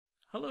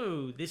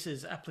Hello, this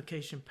is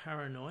Application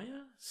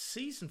Paranoia,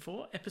 Season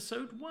 4,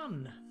 Episode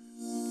 1.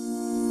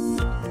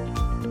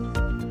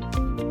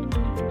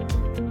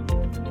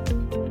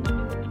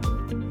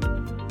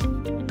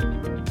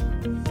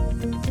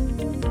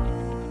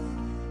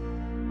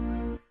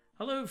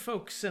 Hello,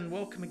 folks, and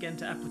welcome again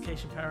to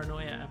Application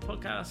Paranoia, a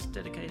podcast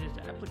dedicated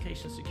to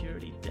application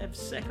security,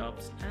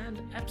 DevSecOps, and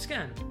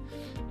AppScan.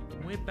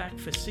 We're back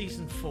for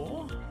Season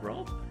 4.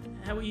 Rob,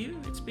 how are you?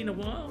 It's been a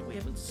while. We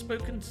haven't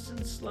spoken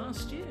since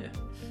last year.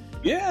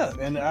 Yeah,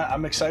 and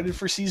I'm excited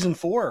for Season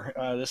 4.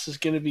 This is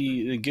going to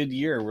be a good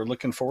year. We're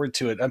looking forward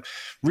to it. I'm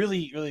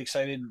really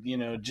excited.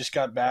 Just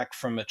got back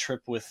from a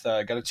trip with,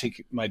 got to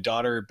take my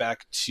daughter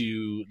back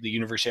to the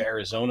University of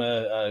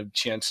Arizona, a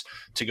chance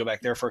to go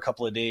back there for a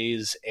couple of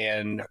days.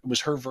 And it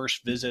was her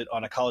first visit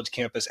on a college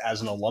campus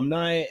as an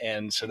alumni.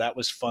 And so that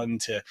was fun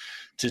to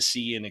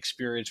see and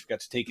experience. We got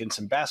to take in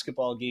some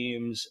basketball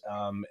games,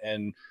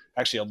 and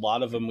actually a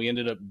lot of them we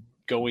ended up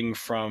going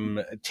from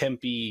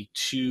Tempe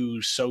to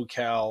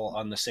SoCal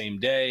on the same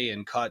day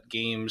and caught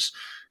games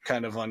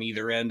kind of on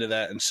either end of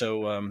that. And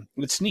so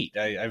it's neat.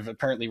 I've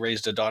apparently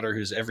raised a daughter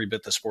who's every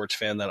bit the sports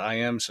fan that I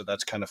am. So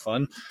that's kind of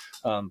fun.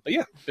 But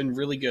yeah, been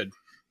really good.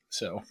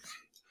 So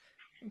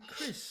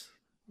Chris,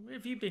 where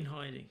have you been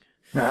hiding?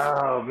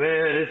 Oh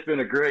man, it's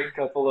been a great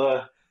couple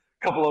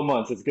of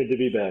months. It's good to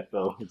be back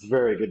though. It's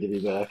very good to be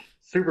back.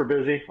 Super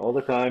busy all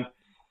the time.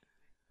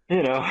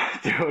 Doing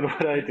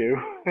what I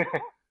do.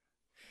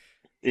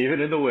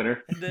 Even in the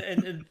winter.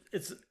 And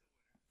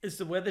is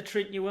the weather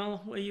treating you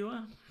well where you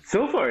are?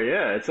 So far,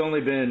 yeah. It's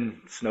only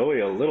been snowy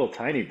a little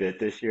tiny bit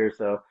this year,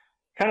 so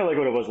kind of like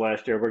what it was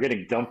last year. We're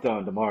getting dumped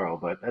on tomorrow,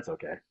 but that's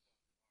okay.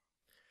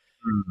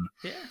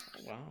 Yeah.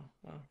 Wow.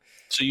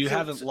 So you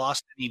haven't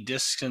lost any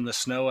discs in the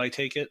snow, I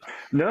take it?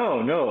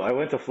 No. I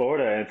went to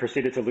Florida and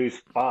proceeded to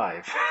lose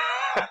 5.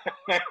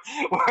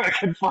 Where I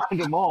could find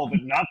them all, but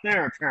not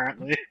there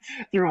apparently.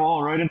 Threw them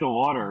all right into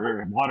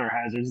water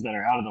hazards that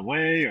are out of the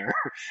way, or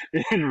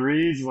in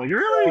reeds. Like,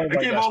 really? I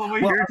came all the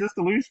way here just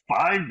to lose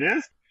 5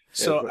 discs?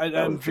 So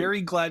I'm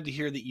very glad to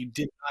hear that you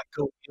did not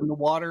go in the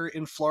water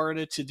in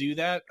Florida to do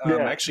that. I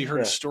actually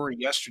heard a story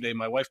yesterday.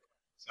 My wife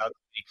out.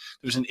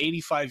 There's an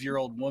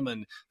 85-year-old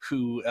woman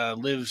who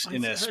lives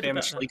in a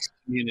Spanish Lakes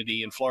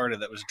community in Florida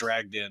that was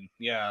dragged in.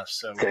 Yeah,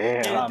 so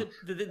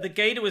the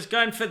gator was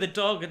going for the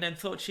dog and then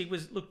thought she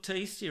looked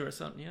tastier or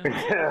something.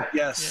 Yeah.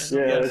 Yes.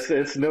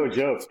 It's no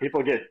joke.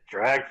 People get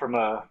dragged from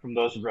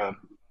those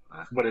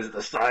what is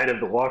the side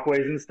of the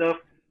walkways and stuff.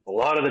 A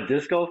lot of the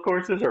disc golf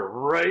courses are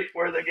right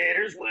where the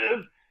gators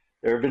live.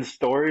 There have been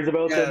stories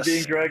about them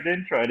being dragged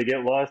in, trying to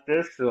get lost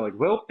discs. They're like,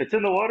 well, it's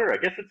in the water. I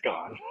guess it's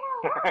gone.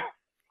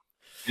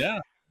 Yeah.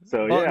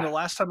 So and the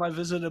last time I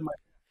visited,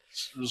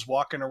 I was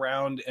walking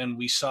around and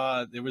we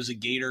saw there was a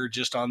gator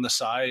just on the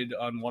side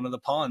on one of the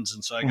ponds,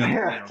 and so I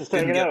got just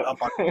hanging out.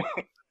 Up on.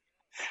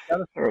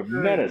 They're a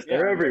menace.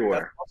 They're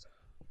everywhere.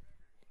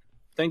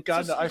 Thank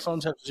God the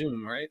iPhones have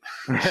Zoom, right?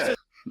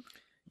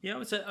 Yeah, I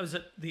was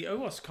at the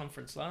OWASP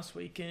conference last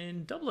week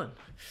in Dublin.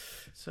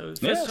 So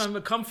first time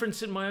a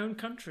conference in my own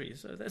country.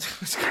 So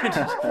that's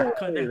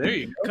kind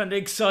of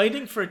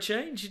exciting for a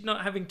change,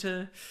 not having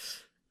to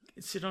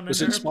sit on an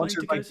airplane. Was it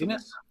sponsored by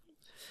Guinness?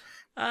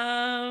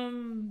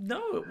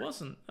 No, it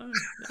wasn't. No,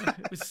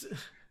 it was,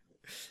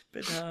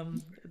 but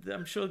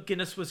I'm sure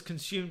Guinness was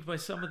consumed by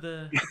some of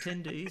the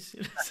attendees.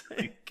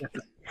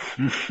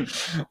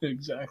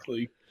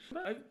 Exactly.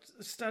 I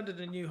started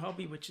a new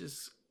hobby, which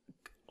is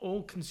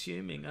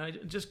all-consuming. I'm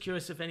just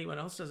curious if anyone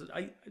else does it.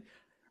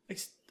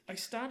 I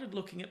started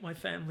looking at my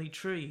family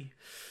tree.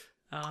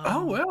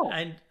 Oh well.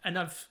 And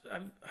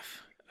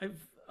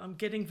I'm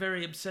getting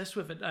very obsessed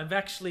with it. I've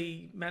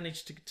actually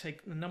managed to take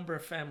a number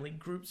of family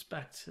groups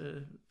back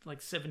to like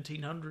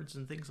 1700s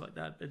and things like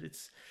that. But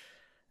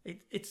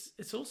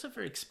it's also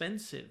very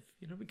expensive,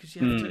 because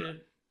you have to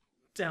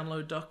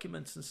download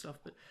documents and stuff.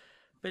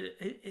 But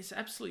it's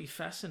absolutely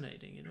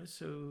fascinating,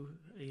 So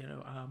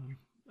I'm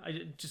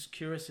just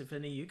curious if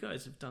any of you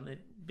guys have done it.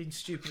 Been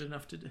stupid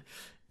enough to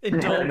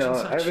indulge in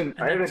such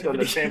I haven't done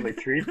the family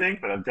tree thing,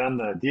 but I've done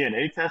the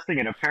DNA testing,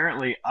 and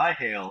apparently I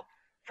hail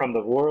from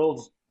the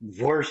world's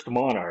worst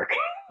monarch.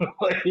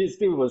 Like, this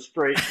dude was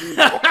straight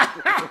evil.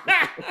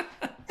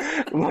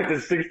 Like the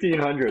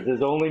 1600s,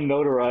 his only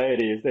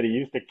notoriety is that he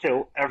used to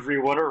kill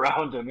everyone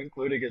around him,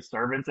 including his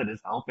servants and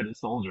his help and his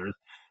soldiers.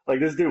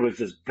 Like, this dude was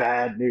just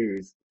bad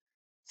news.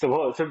 So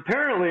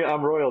apparently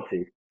I'm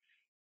royalty.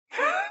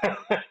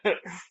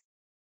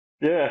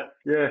 Yeah.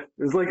 It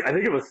was like, I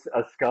think it was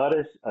a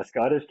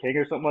Scottish king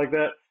or something like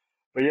that.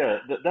 But yeah,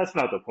 that's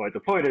not the point. The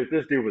point is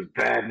this dude was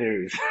bad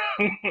news.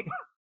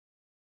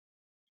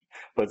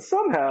 But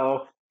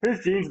somehow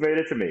his genes made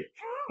it to me.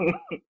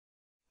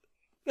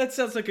 That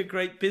sounds like a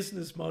great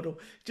business model.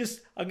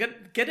 I'm gonna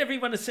get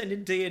everyone to send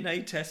in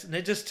DNA tests, and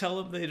they just tell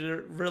them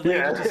they're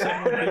related to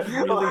someone who's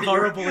really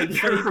horrible and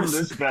famous. You're from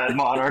this bad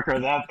monarch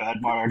or that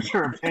bad monarch.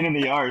 You're a pain in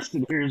the arse,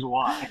 and here's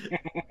why.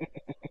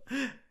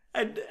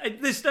 And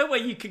there's no way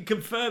you can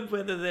confirm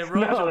whether they're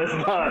right. No,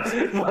 there's not.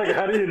 It's like,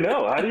 how do you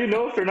know? How do you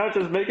know if they're not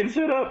just making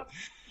shit up?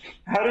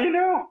 How do you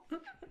know?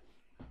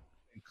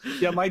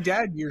 Yeah, my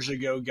dad years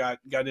ago got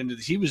into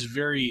this. He was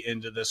very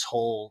into this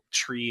whole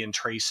tree and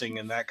tracing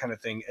and that kind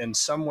of thing, and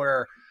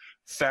somewhere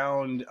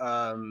found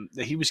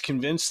that he was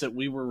convinced that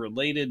we were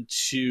related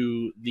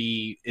to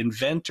the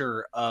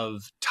inventor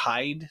of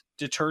Tide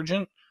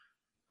detergent,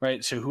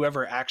 right? So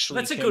whoever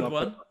actually that's a good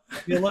one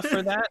formula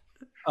for that,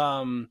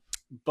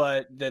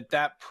 but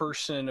that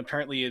person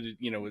apparently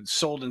had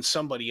sold and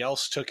somebody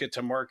else took it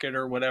to market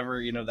or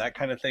whatever, that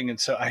kind of thing. And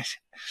so I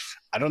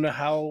don't know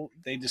how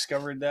they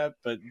discovered that,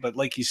 but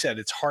like you said,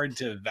 it's hard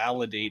to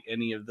validate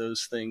any of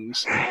those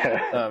things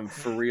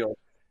for real.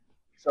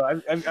 So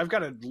I've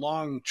got a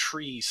long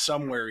tree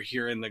somewhere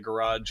here in the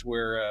garage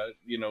where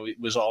it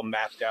was all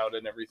mapped out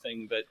and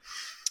everything, but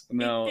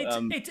no,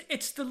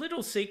 it's the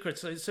little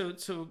secrets.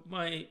 So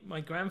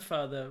my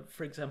grandfather,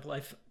 for example,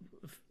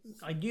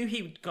 I knew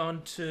he'd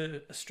gone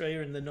to Australia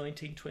in the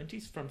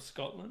 1920s from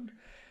Scotland,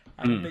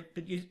 but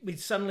we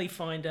suddenly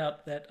find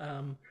out that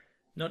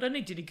not only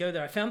did he go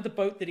there, I found the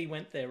boat that he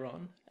went there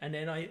on, and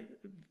then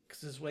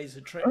because there's ways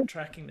of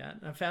tracking that,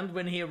 and I found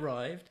when he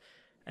arrived.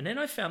 And then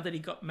I found that he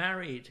got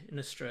married in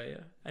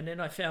Australia. And then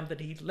I found that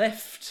he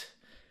left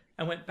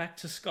and went back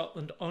to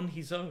Scotland on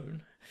his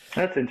own.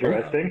 That's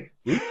interesting.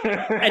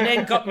 And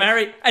then got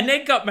married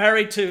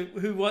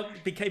to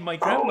what became my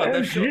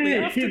grandmother shortly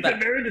after He's that.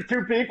 been married to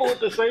two people at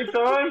the same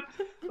time?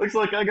 Looks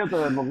like I got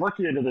the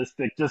lucky end of this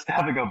stick, just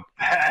having a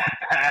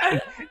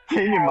bad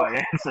king in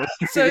my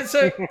ancestry.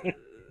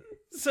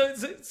 So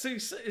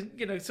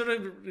sort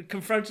of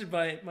confronted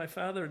by my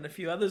father and a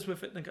few others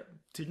with it, and I go,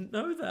 didn't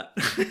know that.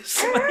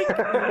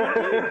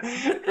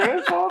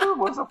 Grandfather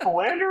was a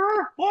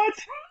philanderer? What?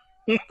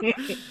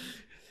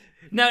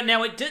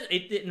 Now it did.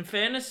 In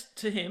fairness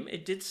to him,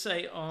 it did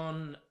say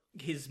on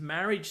his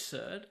marriage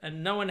cert,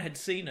 and no one had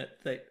seen it,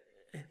 that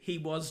he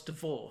was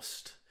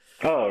divorced.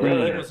 Oh,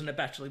 really? He wasn't a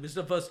bachelor; he was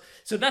divorced.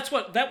 So that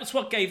was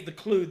what gave the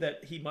clue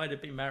that he might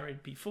have been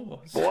married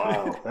before. So,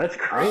 wow, that's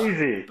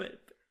crazy. But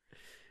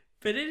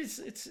it's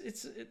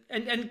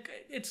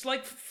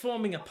like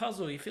forming a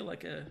puzzle. You feel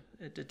like a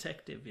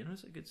detective,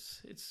 It's like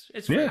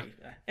it's very,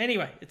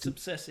 anyway, it's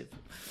obsessive.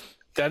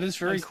 That is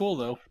very cool,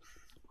 though.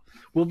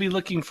 We'll be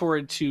looking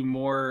forward to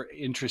more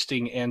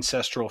interesting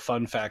ancestral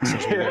fun facts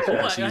as we go through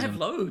the season. I have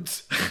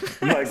loads.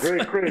 My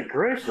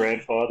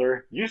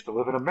great-great-great-grandfather used to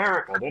live in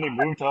America. Then he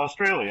moved to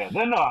Australia.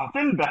 Then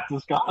back to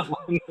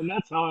Scotland. And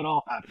that's how it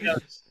all happened.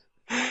 Yes.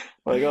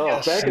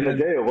 Back in the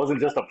day, it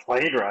wasn't just a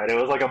plane ride. It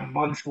was like a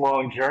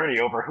months-long journey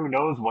over who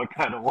knows what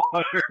kind of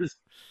waters.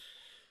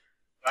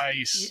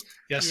 Nice.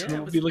 Yes,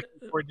 we'll be looking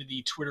forward to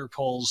the Twitter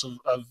polls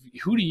of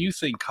who do you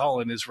think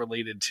Colin is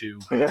related to?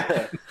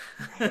 Yeah.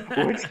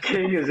 Which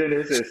king is in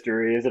his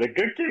history? Is it a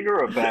good king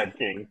or a bad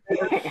king?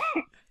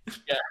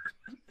 Yeah,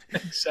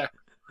 exactly.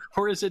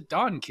 Or is it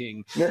Don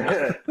King?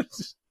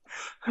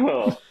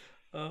 Oh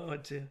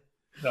dear.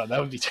 No, that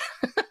would be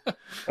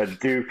a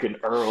duke, an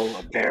earl,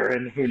 a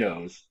baron. Who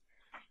knows?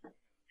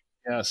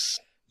 Yes.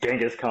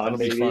 Genghis Khan,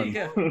 maybe.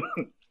 Yeah.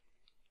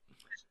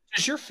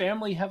 Does your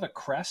family have a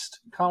crest,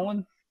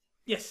 Colin?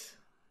 Yes.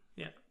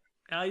 Yeah.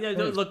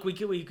 Look,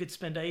 we could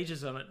spend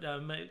ages on it.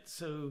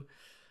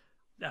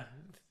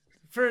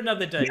 For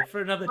another day,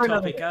 for another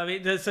topic. I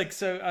mean, there's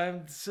so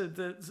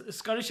the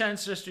Scottish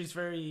ancestry is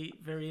very,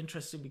 very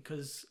interesting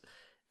because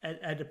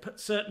at a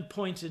certain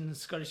point in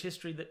Scottish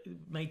history that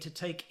made to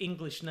take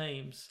English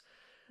names.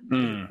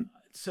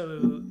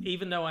 So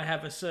even though I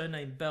have a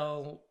surname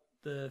Bell,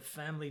 the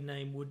family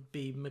name would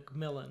be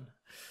Macmillan.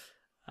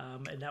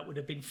 And that would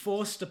have been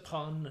forced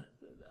upon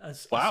a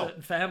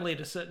certain family at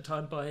a certain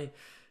time by,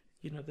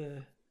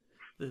 the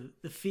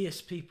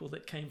fierce people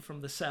that came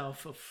from the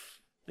south of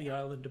the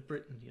island of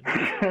Britain.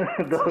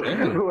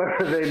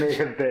 Whoever they may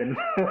have been.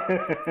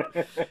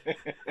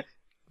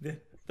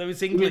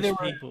 Those English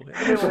people.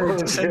 Is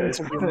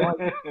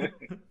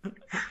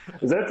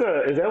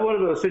that one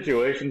of those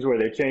situations where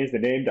they changed the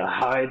name to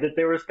hide that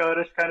they were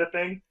Scottish, kind of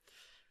thing?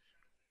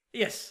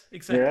 Yes,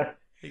 exactly. Yeah,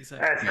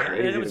 exactly. That's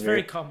crazy. And it was to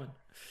very me. common.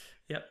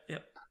 Yep. Yeah.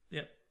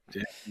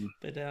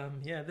 But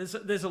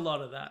there's a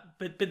lot of that.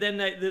 But then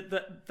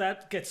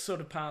that gets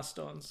sort of passed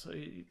on. So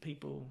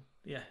people,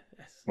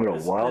 What a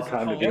wild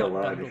time to be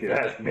alive, if you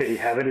ask me.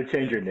 Having to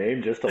change your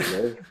name just to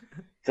live,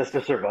 just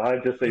to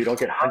survive, just so you don't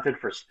get hunted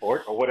for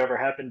sport or whatever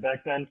happened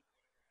back then.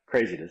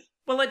 Craziness.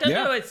 Well, I don't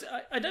know.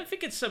 I don't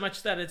think it's so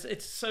much that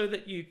it's so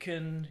that you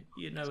can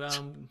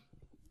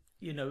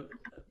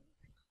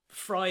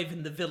thrive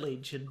in the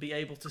village and be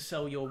able to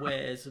sell your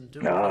wares and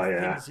do all the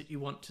things that you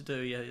want to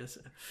do.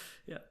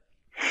 Yeah.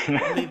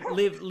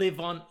 live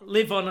on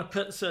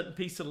a certain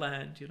piece of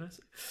land.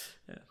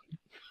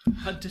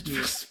 Hunted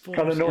for sport.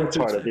 On the north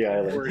part of the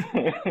island.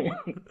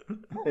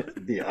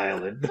 The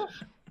island.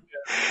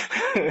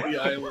 The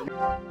island.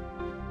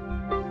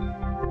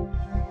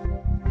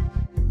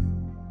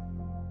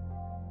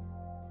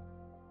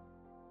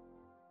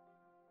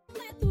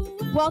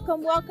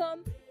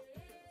 Welcome.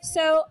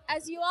 So,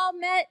 as you all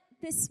met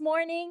this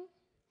morning,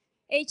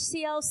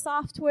 HCL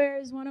Software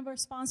is one of our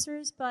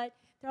sponsors, but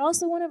they're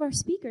also one of our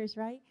speakers,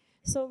 right?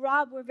 So,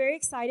 Rob, we're very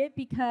excited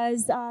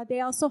because they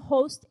also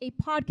host a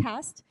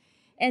podcast,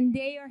 and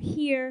they are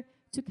here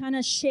to kind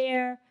of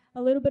share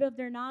a little bit of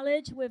their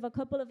knowledge with a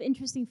couple of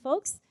interesting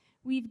folks.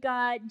 We've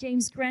got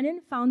James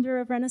Grennan, founder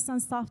of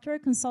Renaissance Software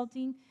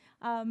Consulting,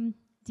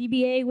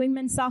 DBA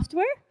Wingman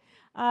Software.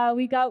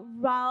 We got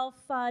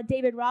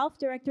David Ralph,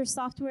 Director of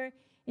Software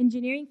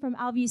Engineering from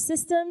Alview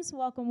Systems.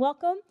 Welcome,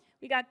 welcome.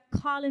 We got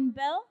Colin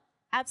Bell,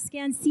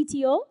 AppScan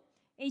CTO,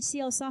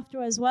 HCL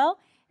Software as well.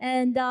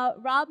 And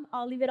Rob,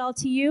 I'll leave it all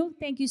to you.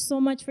 Thank you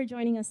so much for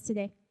joining us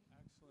today.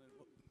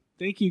 Excellent.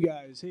 Thank you,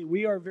 guys. Hey,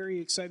 we are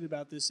very excited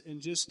about this. And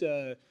just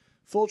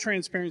full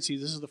transparency,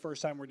 this is the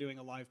first time we're doing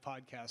a live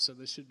podcast, so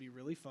this should be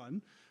really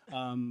fun.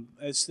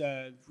 As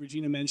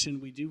Regina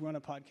mentioned, we do run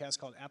a podcast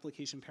called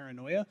Application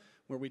Paranoia,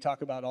 where we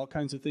talk about all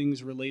kinds of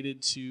things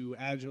related to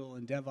Agile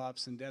and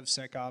DevOps and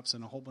DevSecOps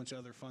and a whole bunch of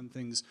other fun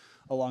things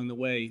along the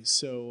way.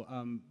 So we're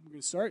going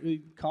to start.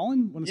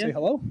 Colin, want to say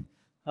hello?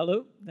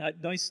 Hello,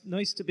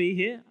 nice to be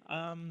here.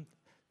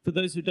 For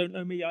those who don't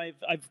know me,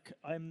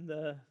 I'm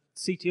the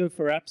CTO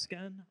for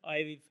AppScan.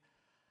 I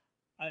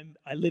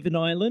live in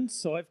Ireland,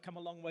 so I've come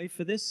a long way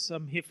for this.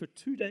 I'm here for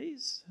 2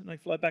 days, and I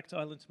fly back to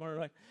Ireland tomorrow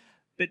night.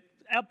 But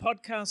our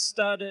podcast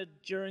started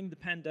during the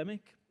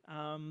pandemic.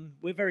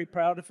 We're very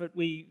proud of it.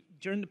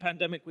 During the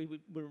pandemic, we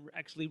were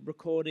actually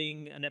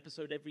recording an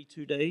episode every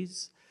 2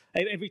 days,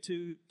 every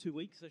two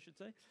weeks, I should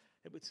say.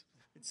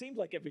 It seemed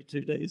like every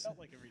 2 days. Felt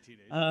like every 2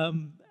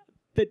 days.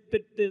 But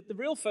the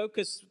real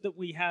focus that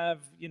we have,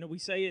 we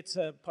say it's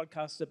a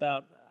podcast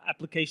about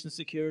application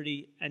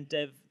security and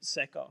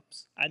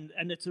DevSecOps.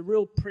 And it's a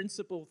real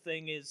principle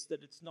thing is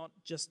that it's not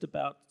just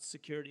about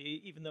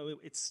security, even though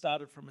it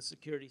started from a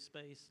security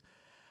space.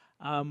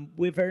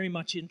 We're very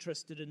much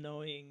interested in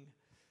knowing,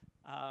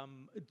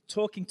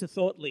 talking to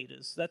thought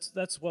leaders.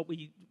 That's what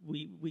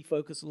we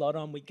focus a lot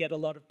on. We get a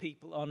lot of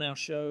people on our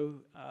show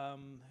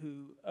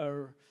who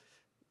are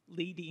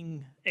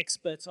leading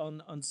experts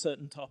on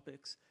certain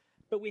topics.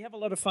 But we have a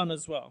lot of fun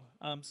as well.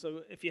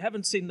 So if you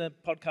haven't seen the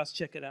podcast,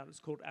 check it out.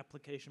 It's called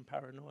Application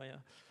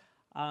Paranoia.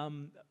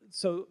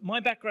 So my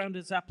background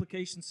is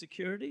application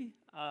security.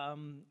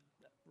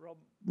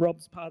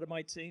 Rob's part of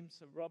my team.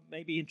 So Rob,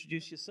 maybe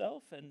introduce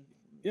yourself.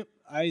 Yep,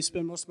 I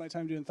spend most of my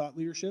time doing thought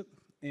leadership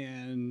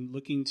and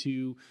looking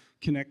to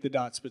connect the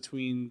dots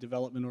between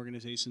development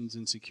organizations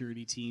and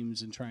security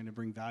teams and trying to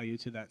bring value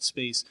to that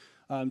space.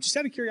 Just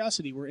out of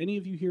curiosity, were any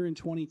of you here in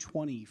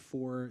 2020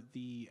 for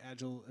the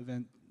Agile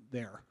event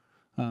there?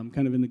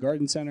 Kind of in the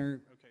Garden Center.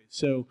 Okay,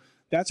 so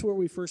that's where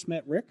we first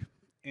met Rick,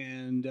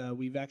 and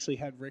we've actually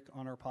had Rick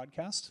on our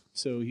podcast.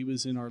 So he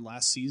was in our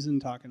last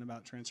season talking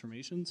about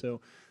transformation. So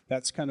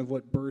that's kind of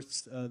what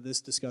birthed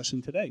this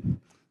discussion today.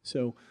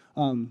 So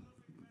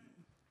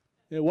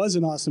it was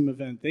an awesome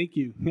event. Thank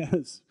you.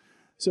 Yes.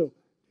 So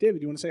David,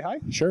 do you want to say hi?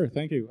 Sure,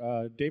 thank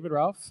you. David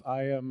Ralph.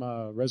 I am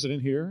a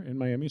resident here in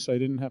Miami, so I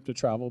didn't have to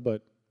travel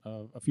but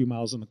a few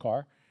miles in the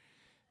car.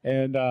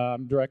 And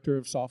I'm Director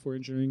of Software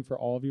Engineering for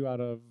all of you out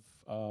of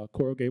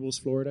Coral Gables,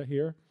 Florida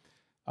here.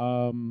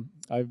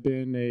 I've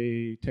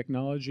been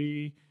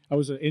I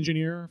was an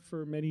engineer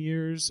for many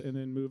years and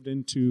then moved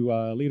into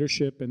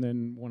leadership. And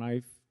then when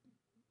I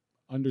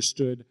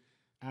understood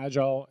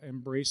Agile,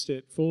 embraced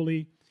it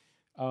fully,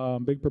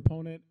 big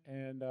proponent.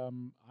 And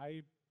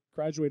I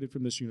graduated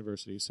from this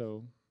university.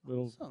 So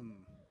little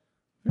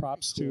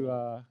props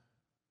to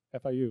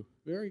FIU.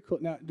 Very cool.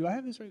 Now, do I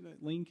have this right?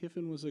 That Lane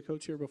Kiffin was a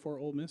coach here before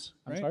Ole Miss,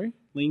 right? I'm sorry?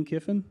 Lane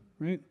Kiffin,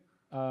 right?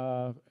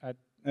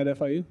 At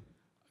FIU?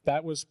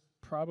 That was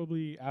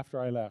probably after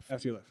I left.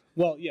 After you left.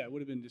 Well, yeah, it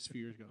would have been just a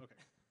few years ago. Okay.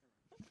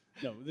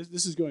 No,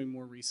 this is going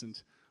more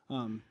recent.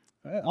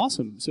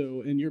 Awesome.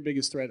 So, and your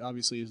biggest threat,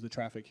 obviously, is the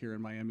traffic here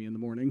in Miami in the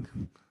morning.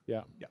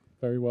 Yeah.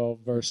 Very well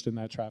versed in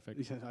that traffic.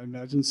 Yeah, I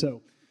imagine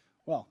so.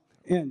 Well,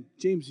 and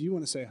James, you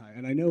want to say hi.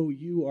 And I know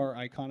you are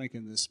iconic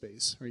in this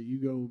space, right? You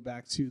go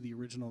back to the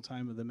original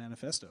time of the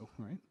manifesto,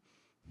 right?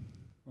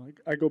 Well,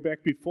 I go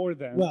back before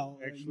then. Well,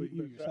 actually,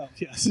 you yourself,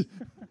 yes.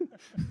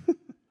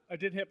 I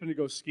did happen to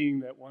go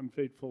skiing that one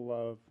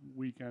fateful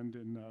weekend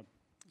in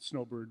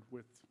Snowbird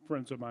with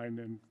friends of mine,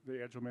 and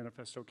the Agile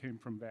Manifesto came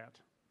from that.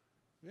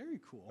 Very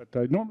cool.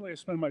 But normally I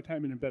spend my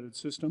time in embedded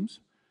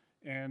systems,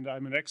 and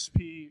I'm an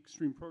XP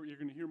Extreme Pro. You're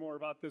going to hear more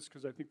about this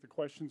because I think the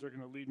questions are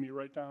going to lead me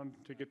right down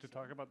to get to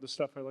talk about the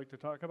stuff I like to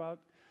talk about,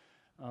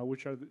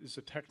 which is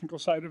the technical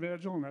side of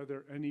Agile. And are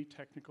there any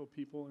technical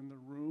people in the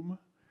room?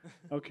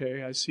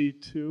 Okay, I see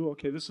two.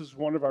 Okay, this is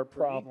one of our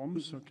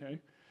problems. Okay.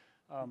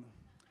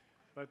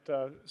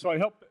 So I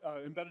help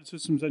embedded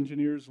systems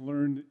engineers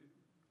learn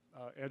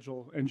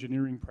Agile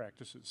engineering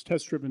practices,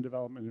 test-driven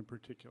development in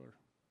particular.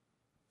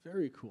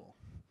 Very cool.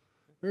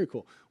 Very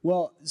cool.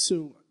 Well,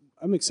 so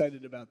I'm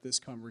excited about this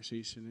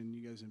conversation and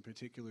you guys in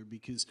particular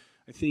because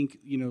I think,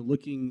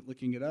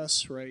 looking at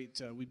us,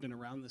 right, we've been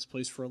around this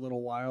place for a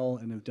little while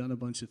and have done a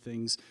bunch of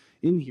things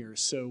in here.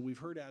 So we've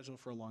heard Agile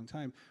for a long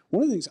time.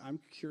 One of the things I'm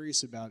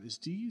curious about is,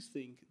 do you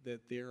think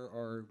that there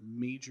are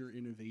major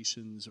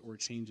innovations or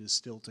changes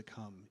still to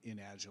come in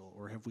Agile,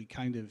 or have we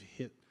kind of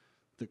hit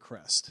the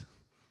crest?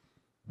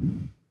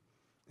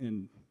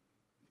 And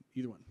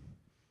either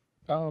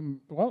one.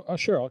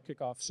 Sure, I'll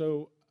kick off.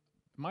 So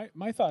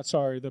my thoughts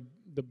are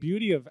the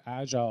beauty of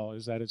Agile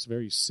is that it's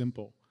very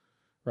simple,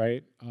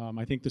 right?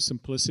 I think the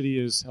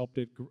simplicity has helped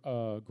it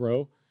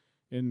grow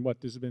in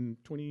what, there's been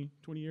 20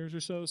 years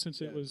or so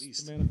since it was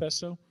the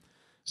manifesto.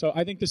 So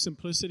I think the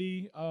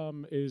simplicity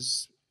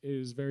is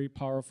very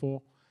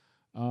powerful.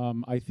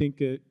 I think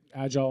that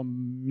Agile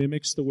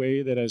mimics the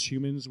way that as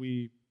humans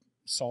we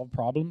solve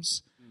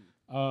problems.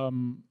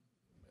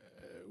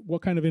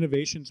 What kind of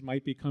innovations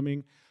might be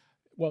coming?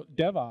 Well,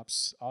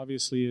 DevOps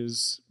obviously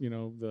is,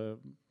 the,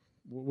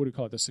 what do you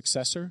call it, the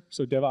successor.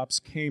 So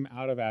DevOps came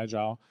out of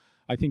Agile.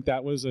 I think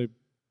that was a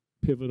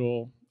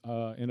pivotal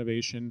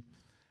innovation.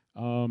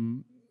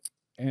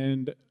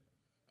 And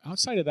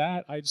outside of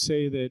that, I'd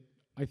say that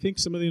I think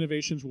some of the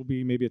innovations will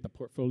be maybe at the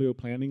portfolio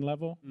planning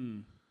level.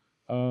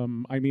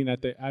 I mean,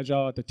 at the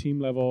Agile, at the team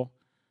level,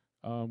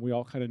 we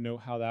all kind of know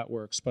how that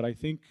works. But I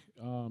think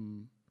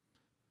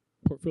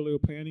portfolio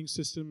planning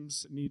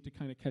systems need to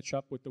kind of catch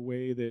up with the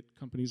way that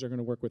companies are going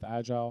to work with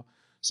Agile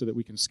so that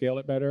we can scale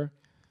it better.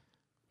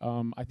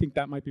 I think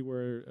that might be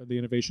where the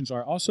innovations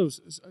are. Also,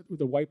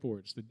 the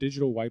whiteboards, the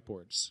digital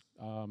whiteboards.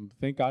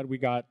 Thank God we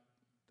got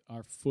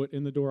our foot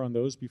in the door on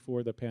those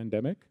before the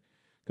pandemic,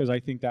 because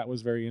I think that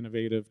was very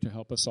innovative to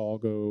help us all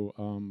go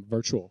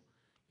virtual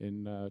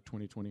in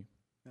 2020.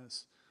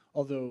 Yes.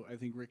 Although I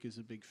think Rick is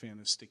a big fan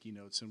of sticky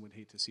notes and would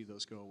hate to see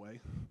those go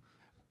away.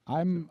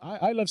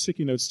 I love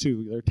sticky notes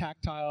too. They're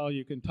tactile.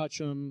 You can touch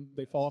them.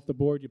 They fall off the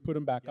board. You put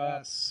them back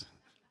up.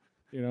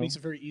 Makes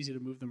it very easy to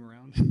move them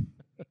around.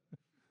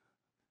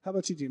 How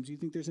about you, James? Do you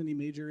think there's any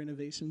major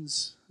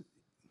innovations?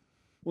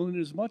 Well, in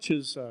as much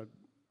as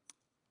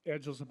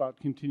Agile's about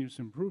continuous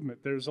improvement,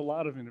 there's a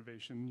lot of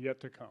innovation yet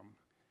to come.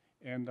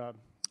 And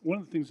one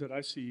of the things that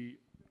I see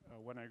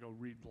when I go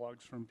read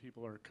blogs from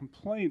people or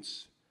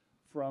complaints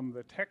from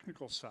the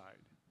technical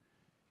side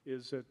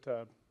is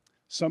that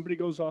somebody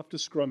goes off to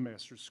Scrum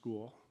Master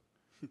School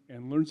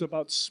and learns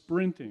about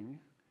sprinting,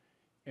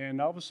 and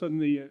all of a sudden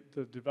the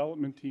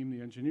development team,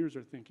 the engineers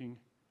are thinking,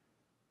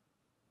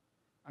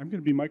 I'm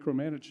going to be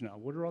micromanaged now.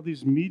 What are all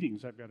these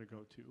meetings I've got to go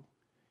to?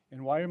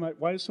 And why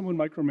is someone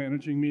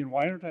micromanaging me, and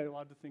why aren't I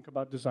allowed to think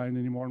about design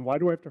anymore, and why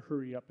do I have to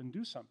hurry up and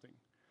do something?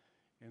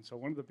 And so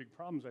one of the big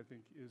problems, I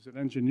think, is that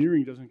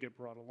engineering doesn't get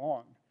brought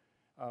along.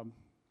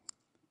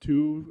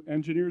 2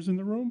 engineers in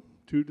the room,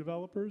 2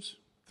 developers,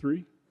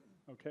 3,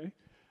 okay?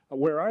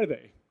 Where are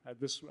they?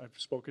 I've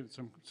spoken at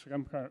some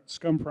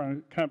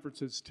Scrum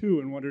conferences too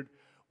and wondered,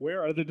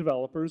 where are the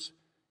developers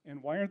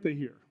and why aren't they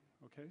here?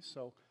 Okay,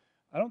 so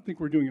I don't think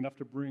we're doing enough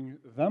to bring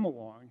them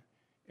along.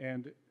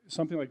 And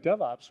something like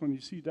DevOps, when you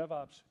see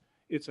DevOps,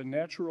 it's a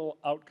natural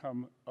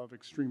outcome of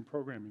extreme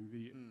programming,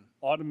 the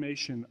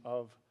automation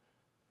of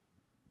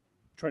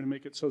trying to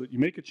make it so that you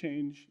make a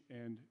change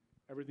and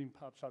everything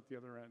pops out the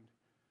other end.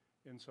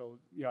 And so,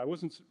 yeah,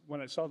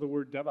 when I saw the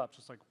word DevOps,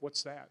 it's like,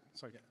 what's that?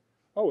 It's like,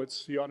 oh,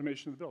 it's the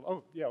automation of the build.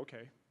 Oh, yeah,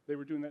 okay. They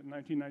were doing that in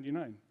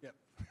 1999. Yep.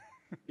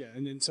 Yeah,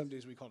 and then some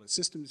days we called it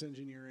systems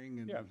engineering.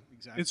 And yeah,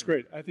 exactly. It's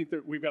great. I think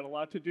that we've got a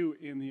lot to do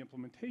in the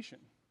implementation.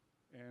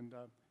 And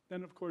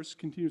then, of course,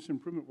 continuous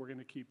improvement, we're going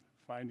to keep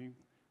finding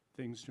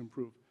things to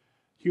improve.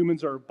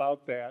 Humans are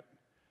about that.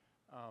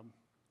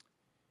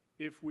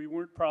 If we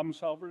weren't problem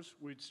solvers,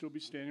 we'd still be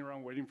standing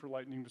around waiting for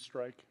lightning to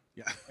strike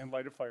and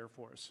light a fire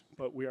for us.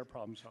 But we are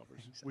problem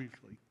solvers. Exactly.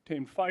 We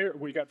tamed fire,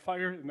 we got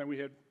fire, and then we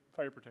had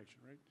fire protection,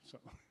 right? So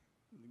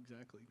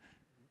exactly.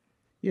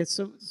 Yeah,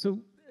 so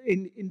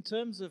in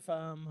terms of,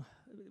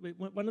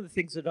 one of the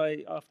things that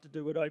I have to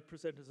do when I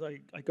present is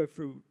I go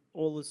through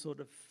all the sort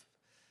of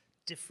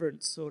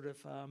different sort of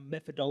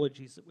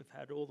methodologies that we've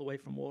had, all the way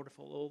from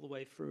waterfall, all the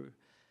way through.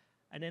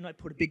 And then I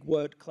put a big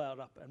word cloud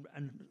up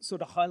and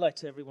sort of highlight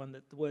to everyone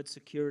that the word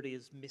security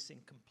is missing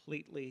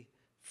completely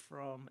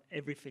from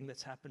everything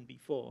that's happened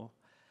before.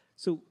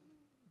 So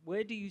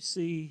where do you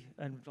see,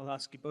 and I'll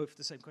ask you both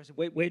the same question,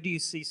 where do you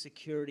see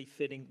security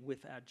fitting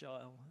with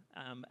Agile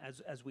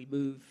as we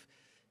move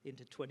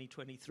into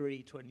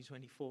 2023,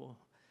 2024?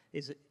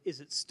 Is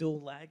it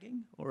still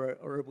lagging, or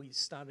are we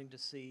starting to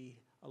see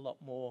a lot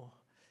more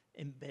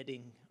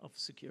embedding of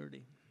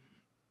security?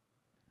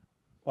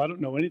 Well, I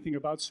don't know anything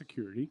about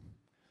security,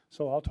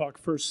 so I'll talk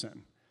first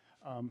then.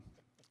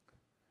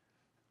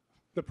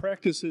 The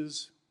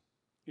practices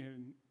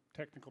in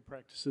technical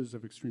practices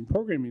of extreme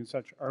programming and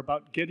such are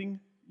about getting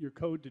your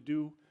code to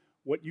do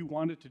what you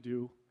want it to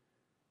do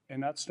and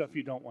not stuff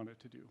you don't want it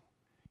to do.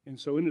 And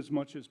so in as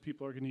much as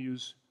people are going to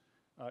use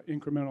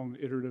incremental and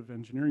iterative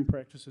engineering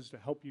practices to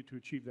help you to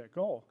achieve that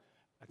goal,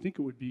 I think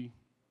it would be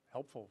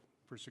helpful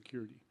for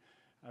security.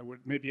 I would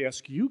maybe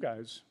ask you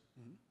guys,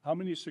 how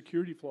many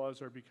security flaws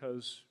are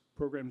because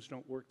programs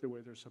don't work the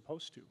way they're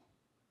supposed to?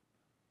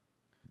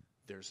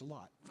 There's a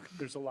lot.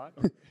 There's a lot?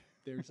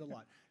 There's a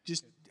lot.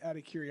 Just out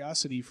of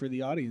curiosity for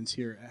the audience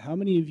here, how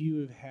many of you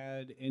have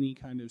had any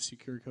kind of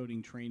secure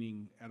coding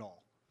training at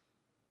all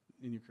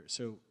in your career?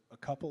 So a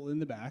couple in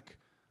the back,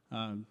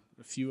 a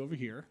few over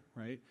here,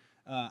 right?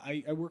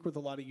 I work with a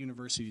lot of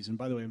universities, and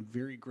by the way, I'm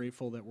very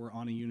grateful that we're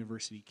on a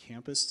university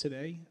campus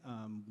today.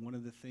 One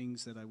of the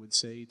things that I would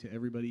say to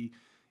everybody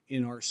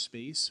in our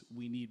space,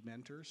 we need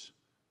mentors.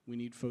 We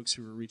need folks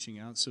who are reaching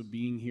out, so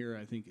being here,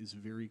 I think, is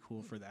very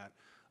cool for that.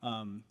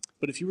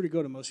 But if you were to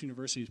go to most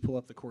universities, pull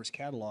up the course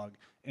catalog,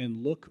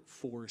 and look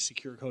for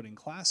secure coding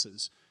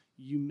classes,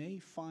 you may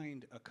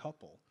find a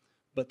couple.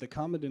 But the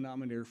common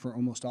denominator for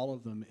almost all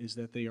of them is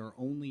that they are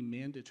only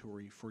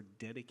mandatory for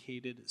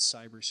dedicated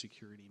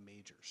cybersecurity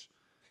majors.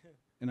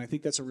 And I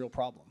think that's a real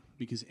problem,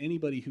 because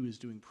anybody who is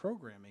doing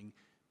programming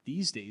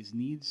these days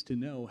needs to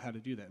know how to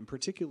do that, and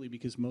particularly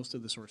because most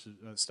of the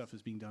stuff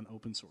is being done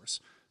open source.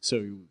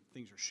 So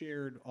things are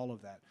shared, all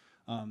of that.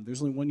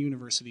 There's only one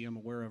university I'm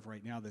aware of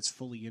right now that's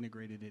fully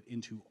integrated it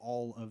into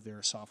all of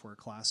their software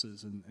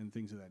classes and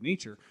things of that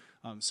nature.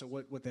 So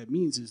what that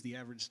means is the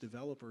average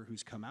developer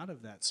who's come out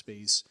of that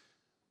space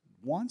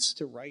wants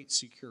to write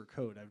secure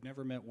code. I've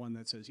never met one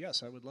that says,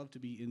 yes, I would love to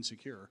be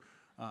insecure.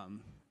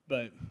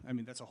 But, I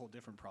mean, that's a whole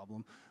different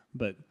problem.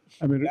 But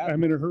I'm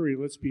in a hurry.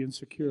 Let's be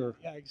insecure.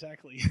 Yeah,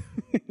 exactly.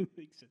 It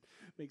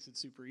makes it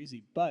super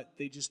easy. But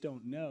they just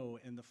don't know.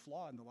 And the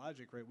flaw in the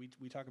logic, right,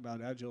 we talk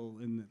about Agile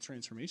and the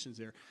transformations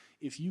there.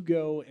 If you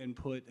go and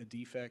put a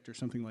defect or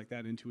something like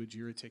that into a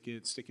Jira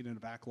ticket, stick it in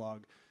a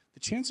backlog, the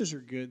chances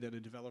are good that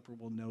a developer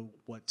will know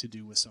what to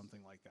do with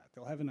something like that.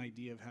 They'll have an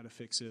idea of how to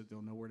fix it.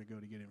 They'll know where to go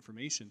to get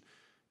information.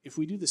 If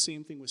we do the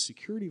same thing with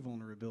security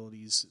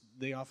vulnerabilities,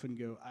 they often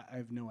go, I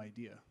have no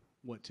idea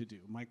what to do.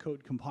 My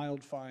code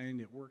compiled fine,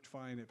 it worked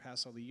fine, it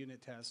passed all the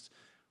unit tests.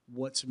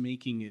 What's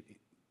making it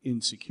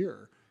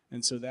insecure?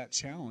 And so that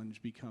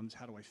challenge becomes,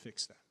 how do I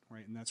fix that,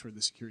 right? And that's where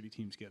the security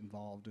teams get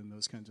involved in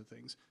those kinds of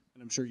things.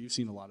 And I'm sure you've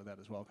seen a lot of that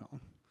as well,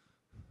 Colin.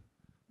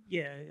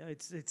 Yeah,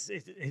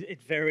 it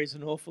varies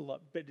an awful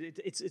lot, but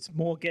it's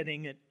more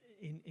getting it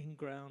in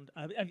ground.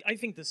 I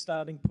think the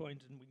starting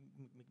point, and we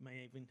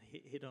may even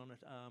hit on it,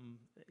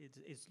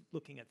 is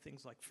looking at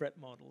things like threat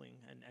modeling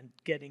and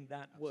getting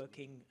that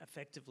working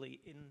effectively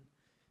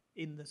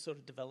in the sort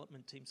of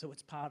development team, so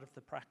it's part of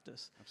the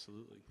practice.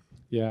 Absolutely.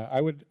 Yeah,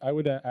 I would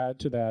add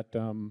to that.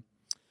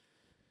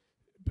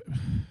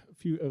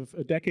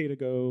 A decade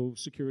ago,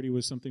 security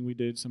was something we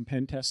did some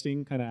pen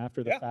testing kind of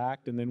after the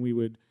fact, and then we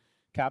would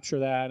capture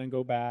that and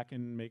go back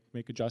and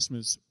make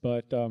adjustments.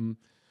 But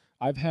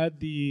I've had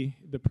the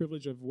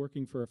privilege of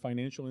working for a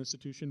financial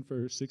institution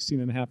for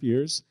 16 and a half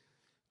years,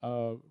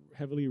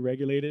 heavily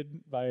regulated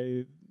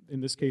by,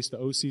 in this case, the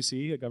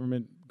OCC, a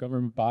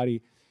government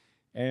body.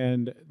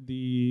 And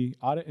the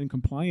audit and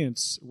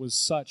compliance was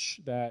such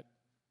that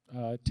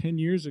 10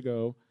 years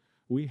ago,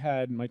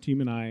 my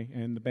team and I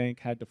and the bank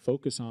had to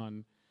focus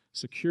on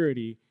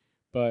security,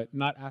 but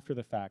not after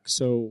the fact.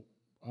 So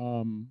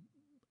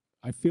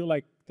I feel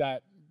like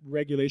that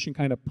regulation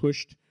kind of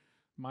pushed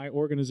my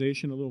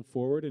organization a little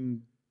forward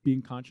in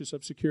being conscious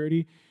of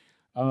security.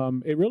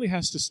 It really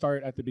has to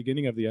start at the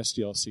beginning of the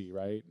SDLC,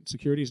 right?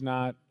 Security is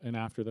not an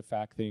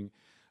after-the-fact thing.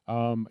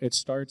 It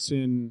starts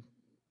in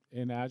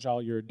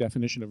Agile, your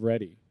definition of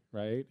ready,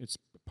 right? It's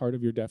part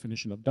of your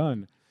definition of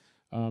done.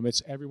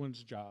 It's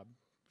everyone's job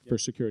for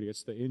security.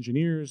 It's the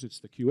engineers, it's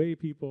the QA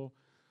people,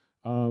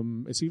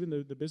 it's even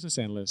the business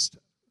analyst.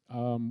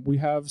 We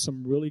have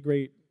some really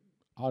great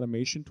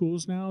automation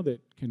tools now that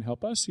can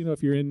help us. You know,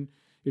 if you're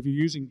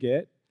using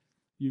Git,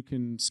 you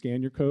can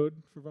scan your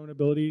code for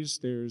vulnerabilities.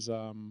 There's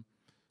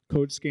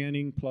code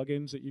scanning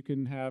plugins that you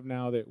can have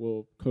now that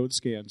will code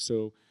scan,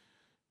 so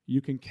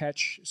you can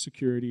catch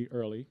security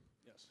early.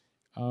 Yes.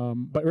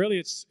 But really,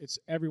 it's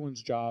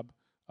everyone's job.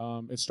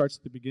 It starts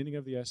at the beginning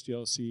of the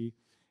SDLC.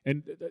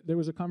 And there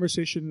was a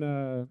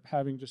conversation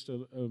having just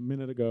a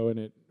minute ago, and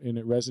it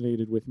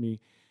resonated with me.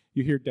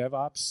 You hear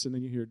DevOps, and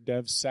then you hear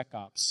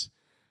DevSecOps.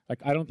 Like,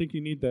 I don't think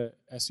you need the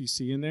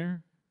SEC in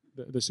there,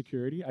 the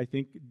security. I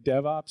think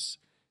DevOps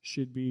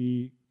should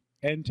be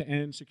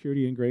end-to-end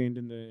security ingrained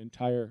in the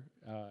entire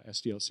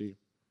SDLC.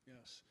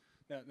 Yes.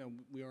 Now,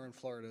 we are in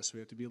Florida, so we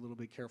have to be a little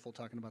bit careful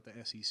talking about the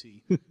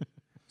SEC.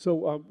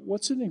 So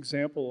what's an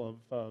example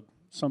of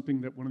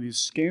something that one of these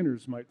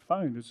scanners might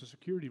find as a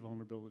security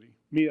vulnerability?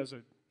 Me, as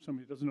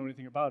somebody who doesn't know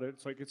anything about it,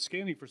 it's like it's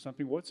scanning for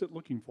something. What's it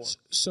looking for?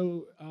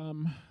 So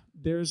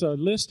there's a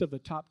list of the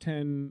top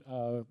 10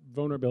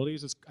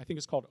 vulnerabilities. I think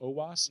it's called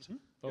OWASP,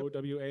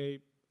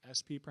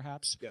 OWASP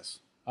perhaps. Yes.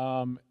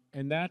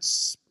 And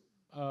that's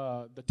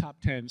the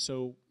top 10.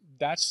 So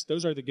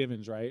those are the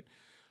givens, right?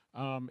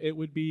 It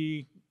would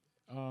be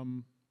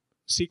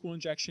SQL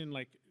injection.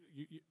 Like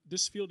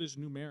this field is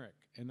numeric,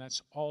 and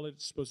that's all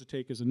it's supposed to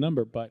take is a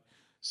number. But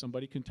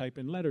somebody can type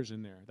in letters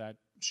in there. That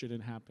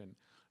shouldn't happen.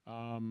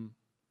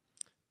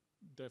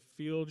 The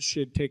field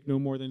should take no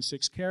more than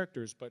 6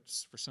 characters, but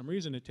for some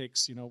reason it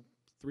takes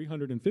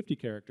 350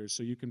 characters.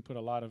 So you can put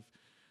a lot of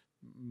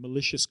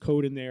malicious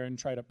code in there and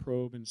try to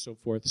probe and so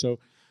forth. So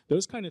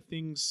those kind of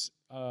things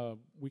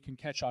we can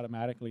catch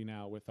automatically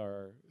now with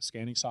our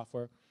scanning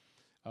software.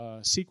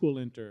 SQL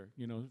linter,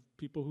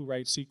 people who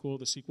write SQL,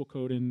 the SQL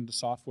code in the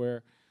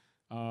software,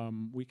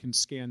 we can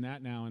scan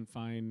that now and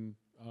find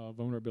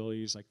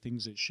vulnerabilities, like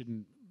things that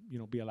shouldn't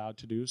be allowed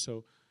to do.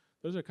 So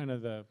those are kind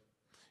of the,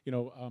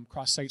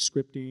 cross-site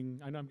scripting.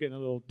 I know I'm getting a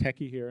little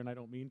techie here, and I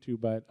don't mean to,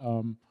 but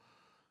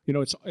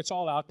it's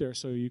all out there.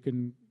 So you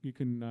can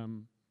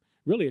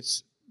really,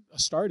 it's a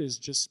start is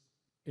just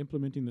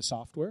implementing the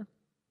software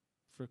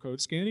for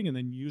code scanning, and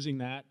then using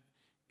that,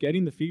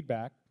 getting the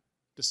feedback,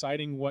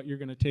 deciding what you're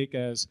going to take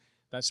as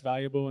that's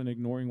valuable, and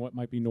ignoring what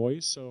might be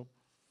noise. So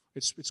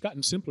it's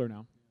gotten simpler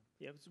now.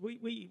 Yeah,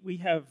 we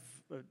have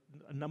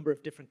a number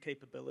of different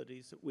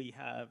capabilities that we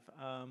have,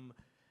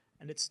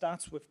 and it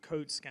starts with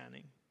code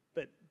scanning.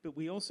 But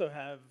we also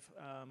have,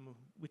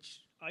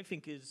 which I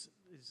think is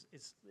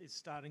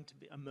starting to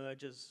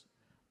emerge as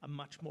a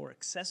much more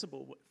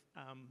accessible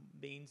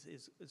means,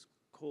 is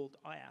called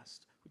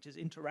IAST, which is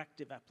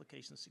Interactive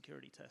Application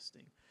Security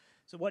Testing.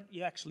 So what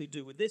you actually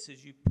do with this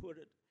is you put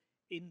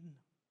it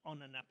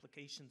on an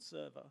application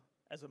server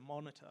as a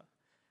monitor.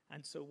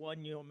 And so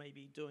when you're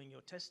maybe doing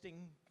your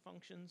testing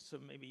functions, so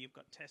maybe you've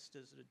got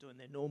testers that are doing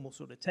their normal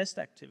sort of test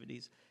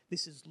activities,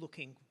 this is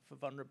looking for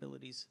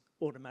vulnerabilities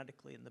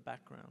automatically in the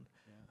background,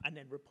 and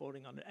then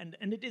reporting on it.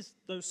 And it is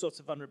those sorts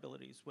of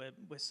vulnerabilities where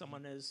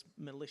someone is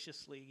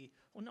maliciously,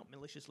 or not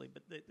maliciously,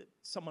 but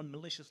someone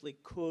maliciously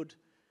could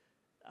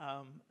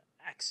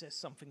access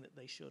something that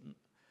they shouldn't.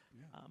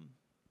 Yeah.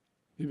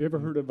 Have you ever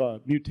heard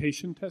of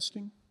mutation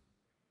testing?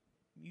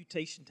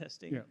 Mutation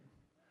testing? Yeah.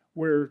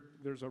 Where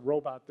there's a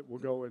robot that will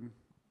go and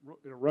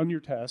it'll run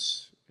your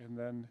tests and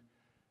then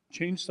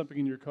change something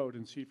in your code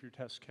and see if your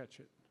tests catch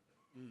it.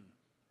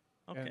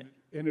 Okay.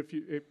 And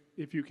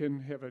if you can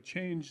have a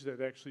change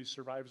that actually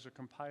survives a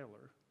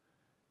compiler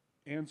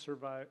and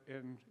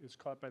is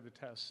caught by the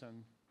tests,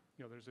 and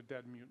there's a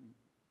dead mutant.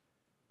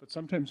 But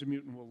sometimes a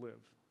mutant will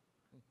live.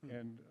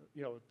 And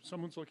if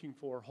someone's looking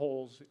for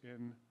holes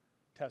in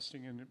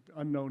testing and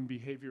unknown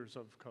behaviors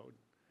of code,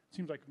 it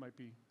seems like it might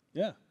be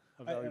a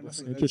valuable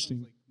thing. Interesting.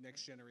 Like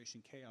next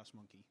generation Chaos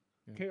Monkey.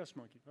 Yeah. Chaos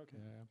Monkey, okay.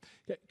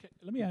 Yeah.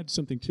 Let me add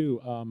something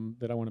too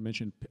that I want to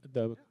mention.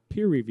 The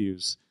peer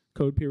reviews,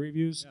 code peer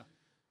reviews. Yeah.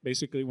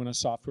 Basically, when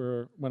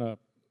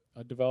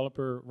a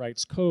developer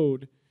writes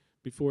code,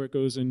 before it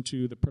goes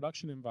into the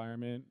production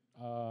environment,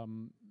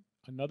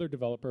 another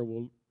developer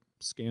will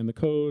scan the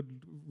code,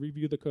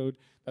 review the code.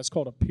 That's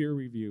called a peer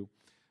review.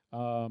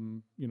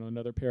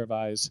 Another pair of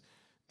eyes.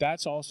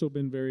 That's also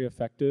been very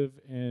effective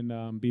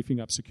in beefing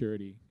up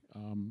security.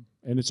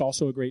 And it's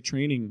also a great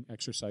training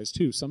exercise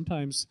too.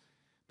 Sometimes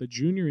the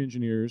junior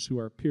engineers who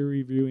are peer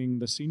reviewing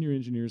the senior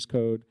engineer's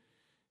code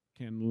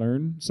can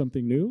learn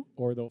something new,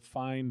 or they'll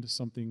find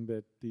something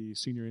that the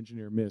senior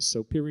engineer missed.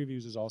 So peer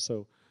reviews is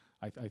also,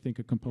 I think,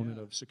 a component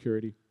of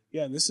security.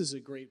 Yeah, and this is a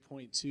great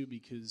point too,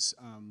 because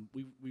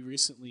we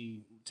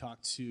recently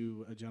talked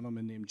to a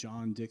gentleman named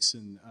John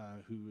Dixon,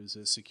 who is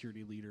a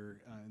security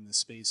leader in this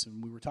space,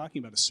 and we were talking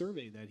about a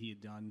survey that he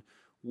had done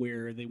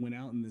where they went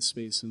out in this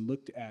space and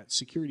looked at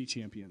security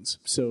champions.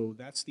 So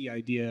that's the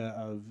idea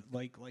of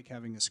like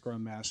having a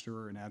Scrum Master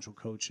or an Agile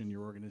coach in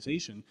your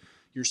organization.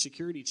 Your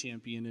security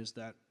champion is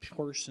that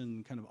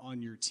person kind of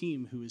on your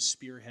team who is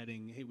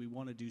spearheading, hey, we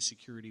want to do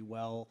security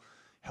well,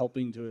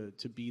 helping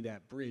to be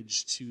that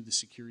bridge to the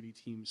security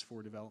teams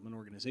for development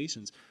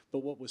organizations.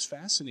 But what was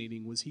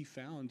fascinating was he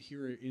found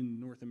here in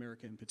North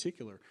America in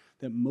particular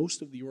that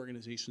most of the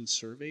organizations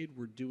surveyed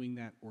were doing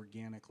that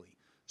organically.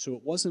 So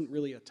it wasn't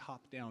really a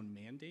top-down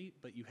mandate,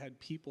 but you had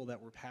people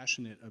that were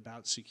passionate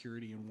about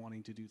security and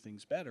wanting to do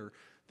things better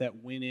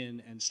that went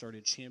in and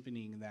started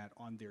championing that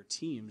on their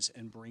teams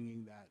and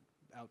bringing that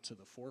out to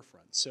the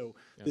forefront. So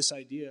this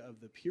idea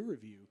of the peer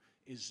review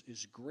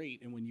is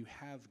great, and when you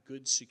have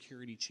good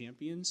security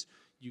champions,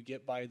 you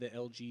get by the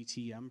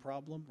LGTM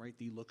problem, right?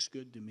 The looks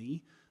good to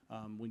me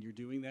when you're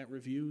doing that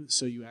review,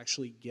 so you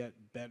actually get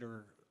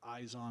better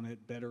eyes on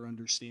it, better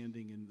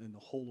understanding, and the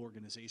whole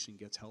organization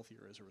gets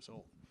healthier as a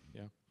result.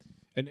 Yeah.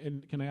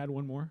 And can I add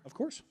one more? Of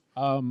course.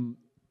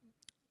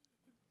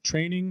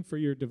 Training for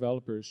your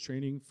developers,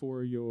 training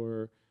for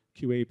your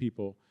QA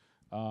people,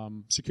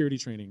 security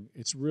training.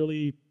 It's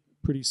really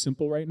pretty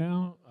simple right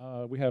now.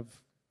 We have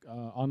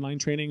online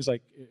trainings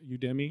like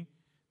Udemy.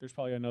 There's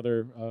probably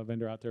another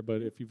vendor out there,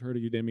 but if you've heard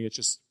of Udemy, it's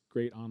just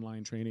great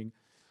online training.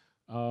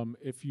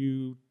 If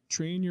you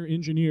train your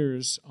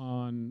engineers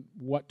on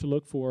what to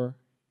look for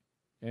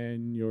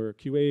and your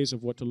QAs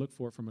of what to look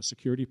for from a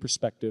security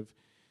perspective,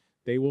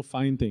 they will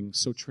find things.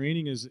 So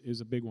training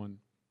is a big one.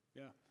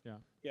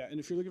 Yeah,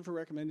 and if you're looking for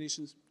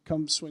recommendations,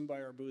 come swing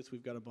by our booth.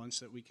 We've got a bunch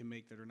that we can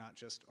make that are not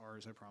just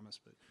ours, I promise.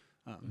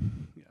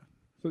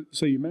 But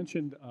So you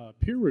mentioned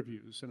peer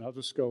reviews, and I'll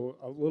just go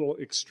a little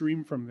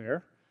extreme from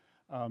there.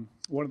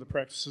 One of the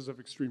practices of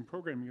extreme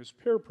programming is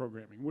pair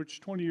programming, which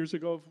 20 years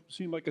ago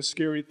seemed like a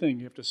scary thing.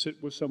 You have to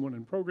sit with someone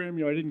and program.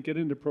 I didn't get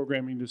into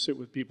programming to sit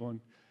with people, and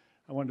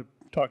I wanted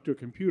to talk to a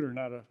computer,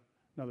 not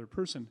another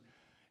person.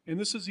 And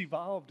this has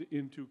evolved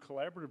into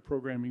collaborative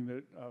programming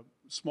that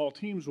small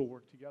teams will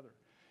work together.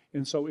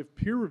 And so if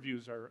peer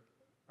reviews are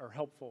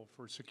helpful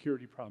for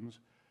security problems,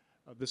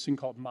 this thing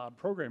called mob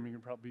programming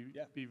would probably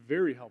be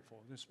very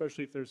helpful,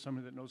 especially if there's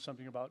somebody that knows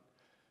something about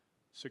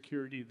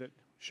security that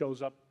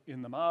shows up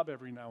in the mob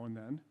every now and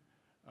then.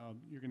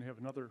 you're going to have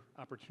another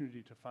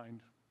opportunity to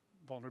find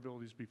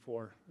vulnerabilities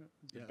before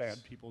the Yes.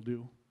 bad people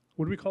do.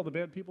 What do we call the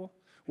bad people?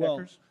 Well,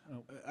 Hackers?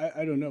 Oh.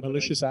 I don't know. but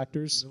Malicious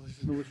actors.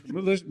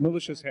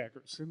 Malicious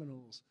hackers.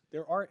 criminals.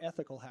 There are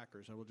ethical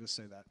hackers, I will just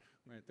say that.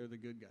 Right, they're the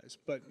good guys.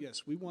 But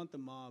yes, we want the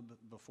mob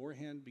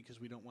beforehand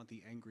because we don't want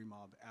the angry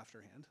mob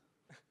afterhand.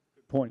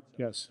 Good point.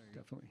 Yes,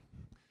 definitely.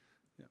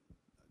 Yeah.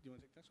 Do you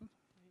want to take the next one?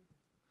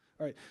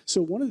 All right.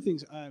 So one of the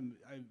things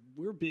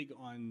we're big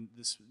on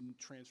this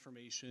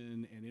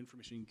transformation and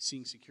information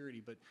seeing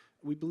security, but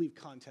we believe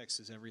context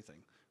is everything,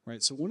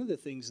 right? So one of the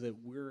things that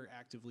we're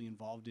actively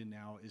involved in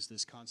now is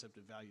this concept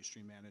of value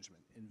stream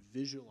management and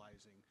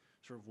visualizing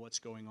sort of what's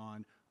going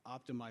on,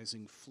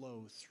 optimizing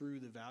flow through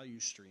the value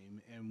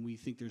stream. And we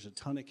think there's a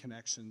ton of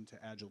connection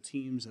to agile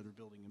teams that are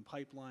building in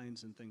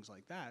pipelines and things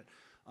like that.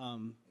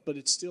 But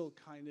it's still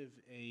kind of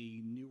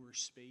a newer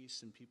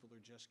space and people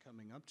are just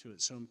coming up to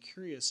it. So I'm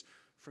curious,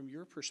 from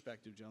your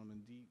perspective,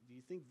 gentlemen, do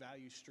you think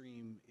value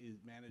stream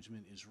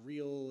management is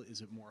real?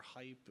 Is it more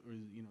hype or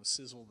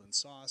sizzle than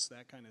sauce,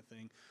 that kind of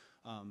thing?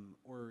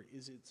 Or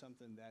is it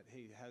something that,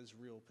 hey, has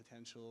real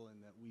potential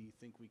and that we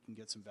think we can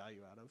get some value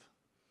out of?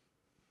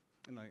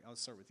 And I'll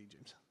start with you,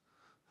 James.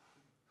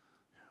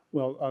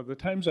 Well, the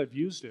times I've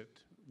used it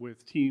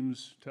with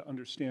teams to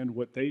understand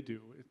what they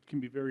do, it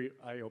can be very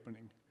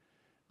eye-opening.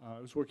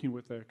 I was working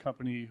with a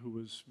company who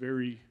was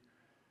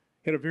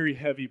had a very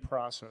heavy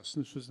process.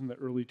 This was in the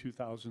early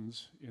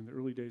 2000s, in the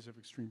early days of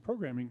extreme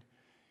programming,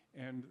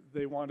 and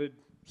they wanted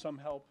some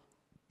help.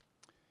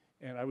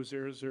 And I was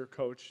there as their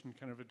coach and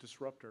kind of a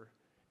disruptor.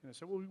 And I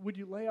said, well, would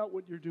you lay out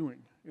what you're doing?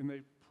 And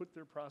they put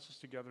their process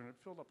together, and it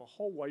filled up a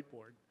whole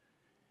whiteboard.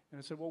 And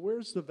I said, well,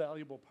 where's the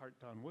valuable part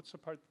done? What's the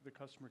part that the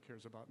customer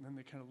cares about? And then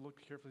they kind of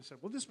looked carefully and said,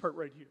 well, this part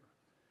right here.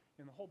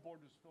 And the whole board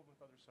was filled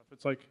with other stuff.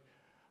 It's like,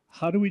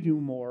 how do we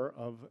do more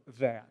of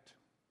that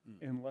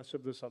and less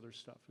of this other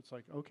stuff? It's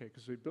like, okay,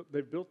 because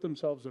they've built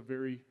themselves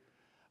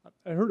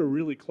I heard a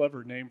really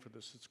clever name for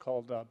this. It's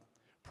called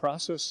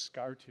process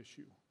scar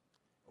tissue.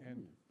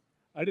 And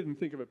I didn't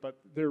think of it, but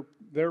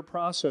their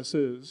process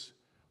is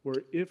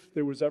where if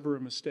there was ever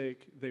a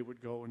mistake, they would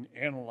go and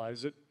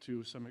analyze it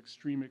to some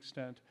extreme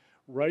extent,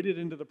 write it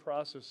into the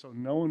process so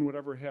no one would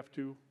ever have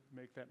to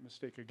make that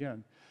mistake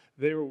again.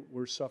 They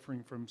were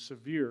suffering from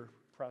severe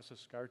process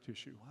scar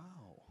tissue.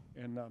 Wow.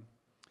 And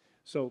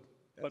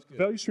but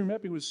value stream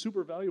mapping was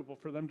super valuable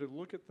for them to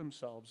look at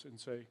themselves and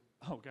say,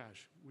 oh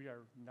gosh, we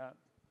are not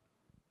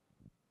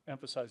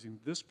emphasizing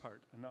this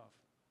part enough.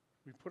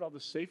 We put all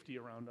the safety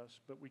around us,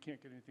 but we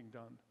can't get anything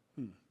done.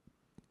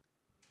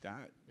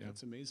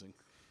 That's amazing.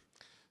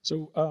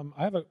 So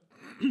I have a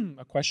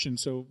question.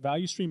 So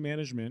value stream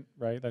management,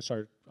 right? That's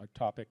our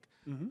topic.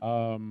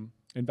 And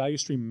value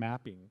stream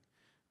mapping,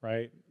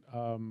 right?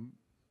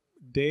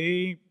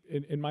 They,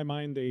 in my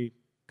mind, they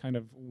kind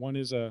of one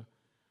is a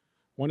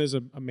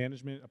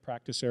management, a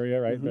practice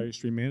area, right? Value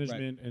stream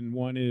management, right. And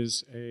one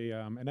is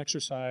an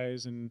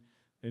exercise in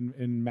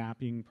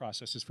mapping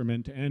processes from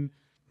end to end.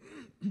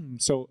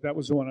 So that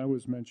was the one I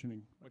was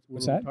mentioning.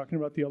 What's that? Talking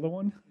about the other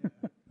one?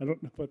 I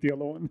don't know about the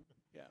other one.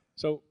 Yeah.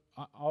 So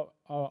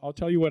I'll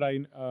tell you what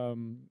I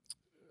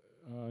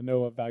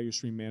know of value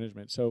stream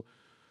management. So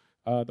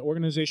the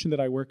organization that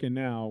I work in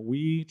now,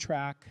 we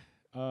track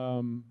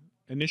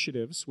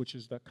initiatives, which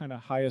is the kind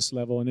of highest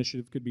level.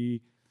 Initiative could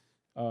be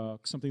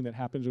something that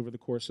happens over the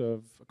course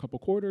of a couple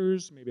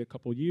quarters, maybe a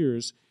couple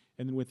years.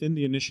 And then within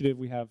the initiative,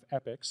 we have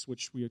epics,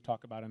 which we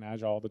talk about in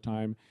Agile all the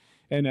time.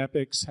 And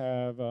epics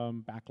have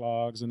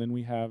backlogs, and then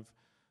we have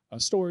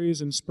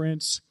stories and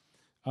sprints.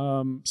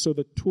 So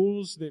the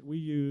tools that we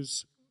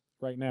use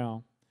right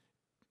now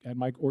at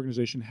my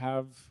organization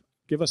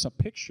give us a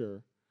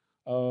picture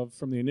of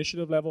from the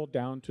initiative level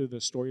down to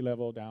the story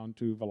level down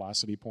to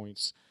velocity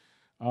points.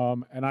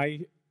 And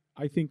I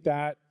think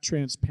that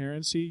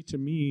transparency to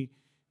me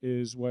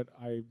is what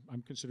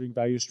I'm considering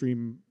value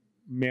stream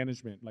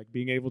management, like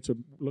being able to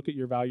look at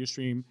your value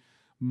stream,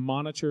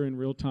 monitor in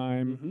real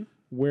time,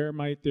 where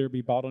might there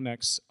be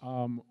bottlenecks,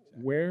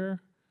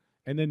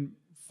 and then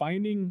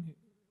finding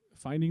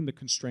the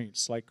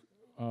constraints, like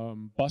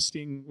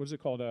busting, what is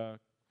it called,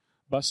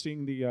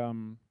 busting the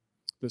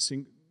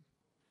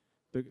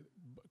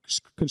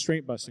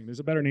constraint busting. There's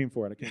a better name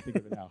for it. I can't think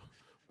of it now.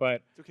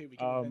 But it's okay, we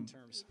can invent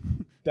terms.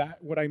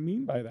 What I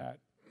mean by that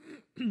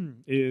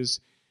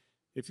is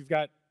if you've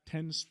got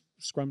 10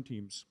 Scrum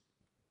teams,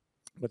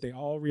 but they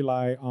all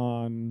rely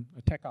on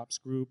a tech ops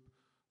group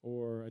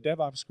or a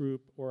DevOps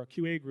group or a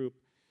QA group,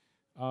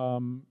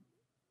 and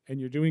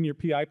you're doing your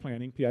PI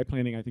planning. PI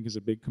planning, I think, is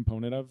a big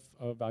component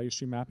of value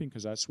stream mapping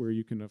because that's where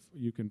you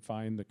can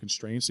find the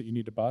constraints that you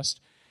need to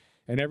bust,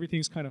 and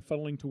everything's kind of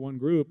funneling to one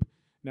group.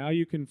 Now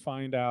you can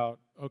find out,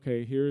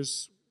 okay,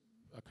 here's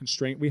a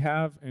constraint we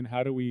have, and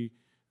how do we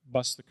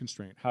bust the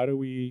constraint? How do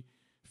we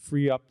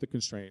free up the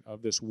constraint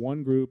of this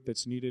one group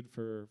that's needed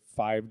for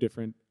 5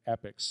 different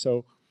epics?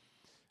 So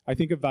I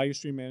think of value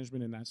stream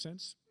management in that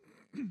sense,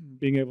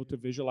 being able to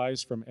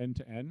visualize from end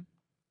to end.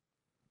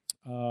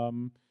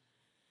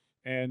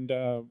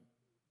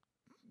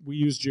 We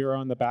use Jira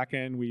on the back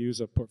end. We use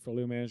a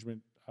portfolio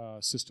management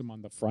system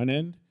on the front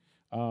end,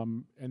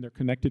 and they're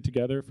connected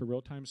together for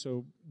real time.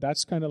 So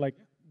that's kind of like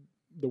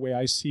the way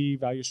I see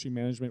value stream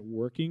management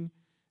working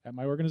at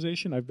my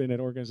organization. I've been at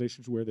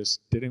organizations where this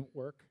didn't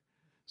work.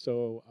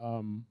 So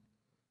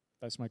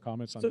that's my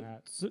comments on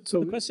that.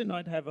 So the question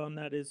I'd have on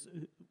that is,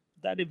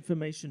 that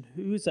information,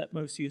 who is that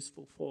most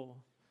useful for?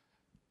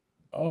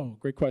 Oh,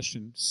 great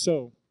question.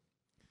 So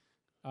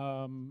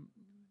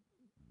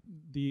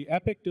the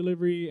Epic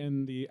delivery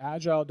and the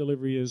Agile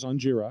delivery is on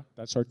Jira.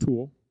 That's our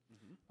tool.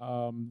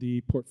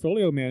 The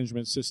portfolio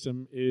management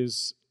system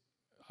is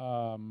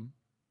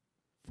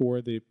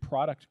for the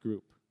product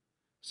group.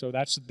 So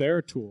that's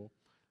their tool.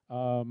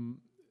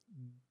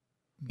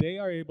 They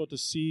are able to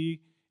see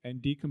and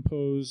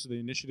decompose the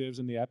initiatives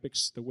and the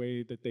epics the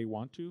way that they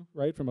want to,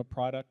 right? From a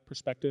product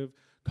perspective,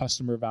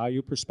 customer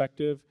value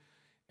perspective.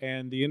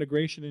 And the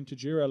integration into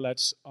Jira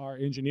lets our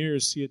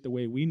engineers see it the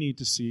way we need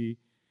to see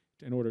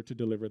in order to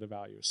deliver the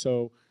value.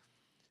 So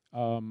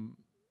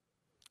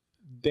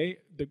the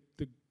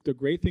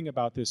great thing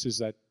about this is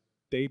that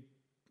the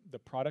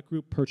product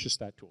group purchased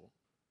that tool.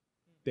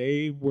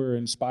 They were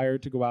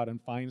inspired to go out and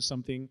find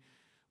something.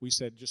 We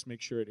said, just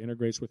make sure it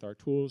integrates with our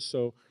tools.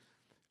 So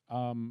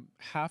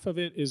half of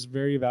it is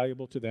very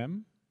valuable to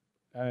them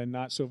and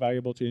not so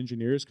valuable to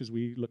engineers, because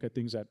we look at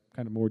things at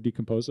kind of more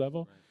decomposed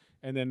level.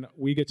 Right. And then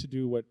we get to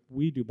do what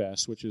we do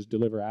best, which is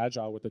deliver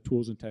Agile with the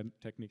tools and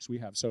techniques we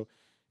have. So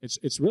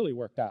it's really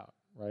worked out,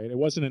 right? It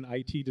wasn't an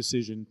IT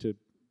decision to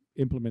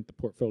implement the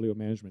portfolio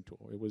management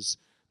tool. It was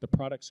the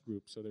products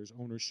group, so there's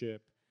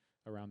ownership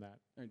around that.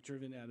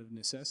 Driven out of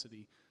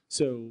necessity.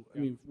 So, I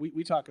mean,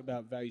 we talk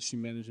about value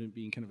stream management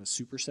being kind of a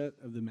superset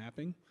of the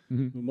mapping.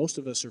 Most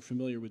of us are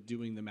familiar with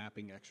doing the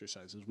mapping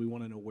exercises. We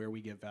want to know where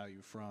we get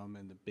value from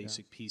and the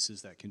basic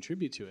pieces that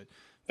contribute to it.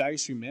 Value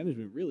stream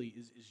management really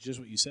is just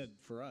what you said.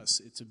 For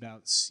us, it's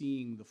about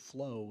seeing the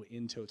flow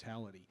in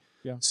totality.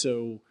 Yeah.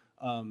 So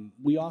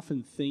we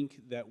often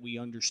think that we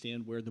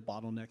understand where the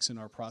bottlenecks in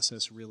our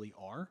process really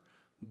are,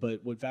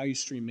 but what value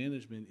stream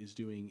management is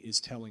doing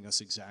is telling us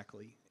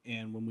exactly.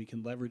 And when we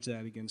can leverage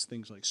that against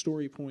things like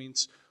story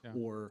points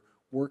or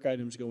work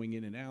items going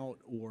in and out,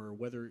 or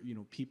whether,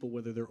 people,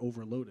 whether they're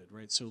overloaded,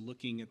 right? So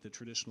looking at the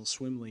traditional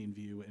swim lane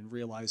view and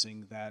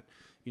realizing that,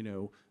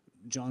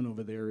 John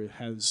over there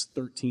has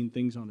 13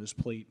 things on his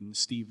plate and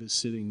Steve is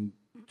sitting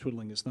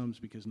twiddling his thumbs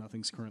because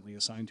nothing's currently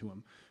assigned to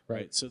him,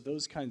 right? So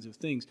those kinds of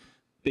things,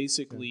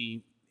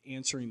 basically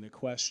answering the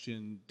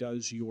question,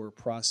 does your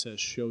process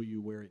show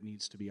you where it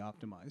needs to be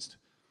optimized?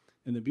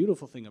 And the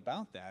beautiful thing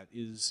about that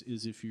is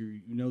if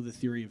you know the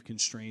theory of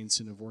constraints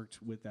and have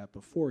worked with that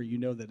before, you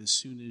know that as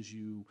soon as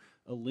you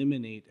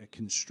eliminate a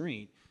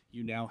constraint,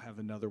 you now have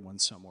another one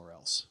somewhere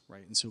else,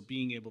 right? And so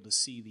being able to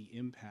see the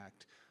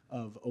impact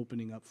of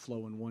opening up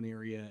flow in one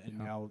area and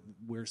now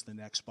where's the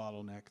next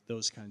bottleneck,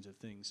 those kinds of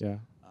things. Yeah.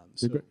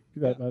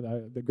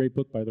 The great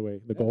book, by the way,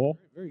 The Goal.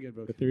 Very good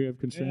book. The Theory of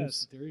Constraints.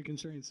 Yes, the Theory of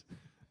Constraints.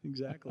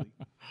 Exactly.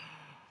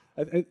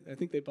 I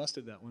think they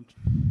busted that one.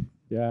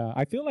 Yeah,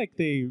 I feel like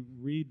they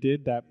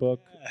redid that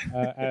book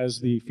as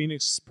the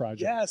Phoenix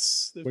Project.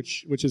 Yes,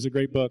 which is a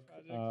great book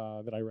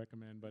that I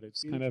recommend. But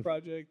it's Phoenix kind of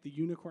Project, the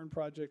Unicorn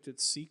Project,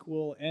 its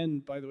sequel,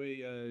 and by the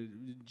way,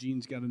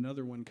 Gene's got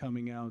another one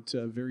coming out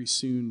very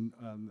soon,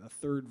 a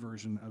third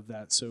version of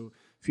that. So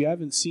if you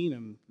haven't seen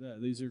them,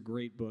 these are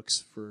great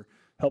books for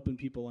helping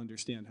people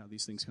understand how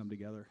these things come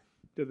together.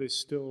 Do they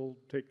still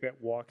take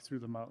that walk through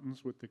the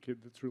mountains with the kid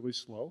that's really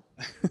slow?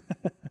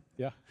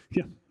 Yeah.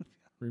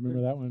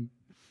 Remember that one?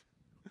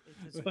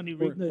 It's funny,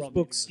 reading those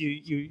books,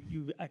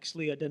 you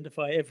actually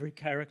identify every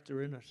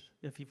character in it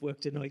if you've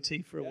worked in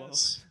IT for a while.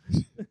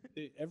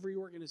 Every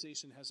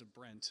organization has a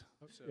Brent.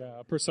 So. Yeah,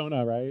 a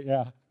persona, right?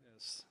 Yeah.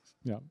 Yes.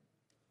 Yeah.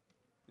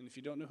 And if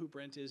you don't know who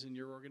Brent is in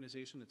your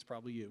organization, it's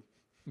probably you.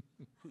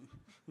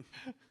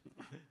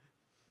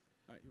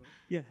 All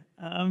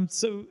right,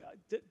 so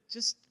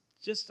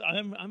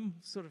I'm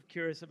sort of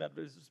curious about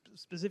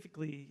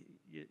specifically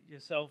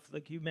yourself.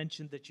 Like you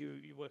mentioned that you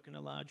work in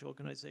a large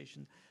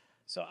organization.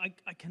 So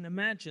I can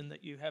imagine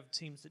that you have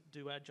teams that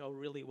do Agile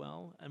really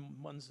well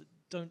and ones that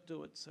don't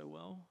do it so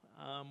well,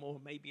 or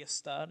maybe are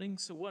starting.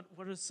 So what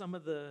are some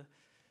of the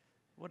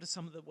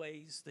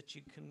ways that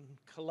you can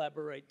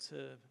collaborate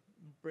to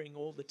bring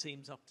all the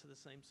teams up to the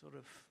same sort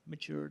of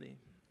maturity?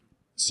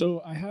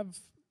 So I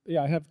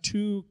have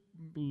two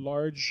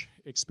large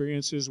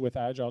experiences with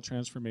Agile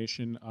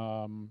transformation.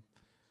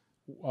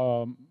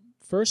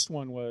 First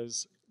one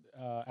was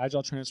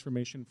Agile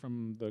transformation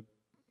from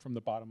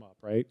the bottom up,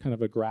 right? Kind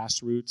of a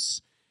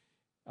grassroots.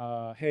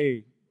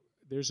 Hey,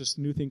 there's this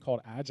new thing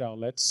called Agile.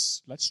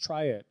 Let's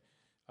try it.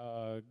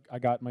 I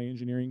got my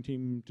engineering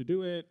team to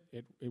do it.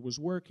 It was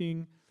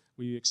working.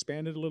 We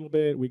expanded a little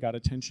bit. We got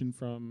attention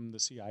from the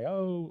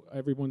CIO.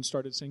 Everyone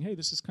started saying, hey,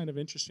 this is kind of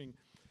interesting.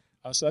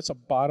 So that's a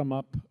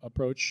bottom-up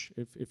approach,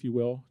 if you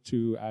will,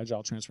 to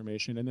Agile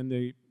transformation. And then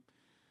the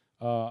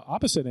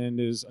opposite end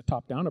is a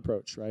top-down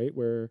approach, right?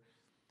 Where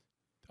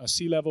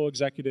C-level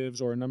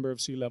executives or a number of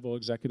C-level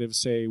executives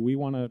say, we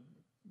want to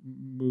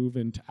move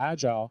into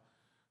Agile.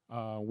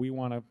 We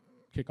want to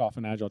kick off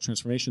an agile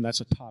transformation.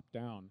 That's a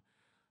top-down.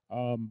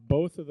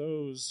 Both of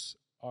those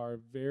are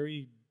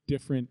very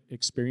different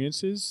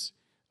experiences.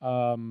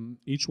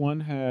 Each one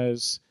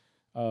has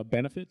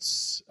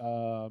benefits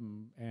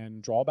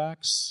and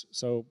drawbacks.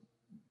 So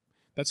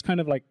that's kind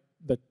of like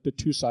the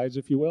two sides,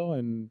 if you will.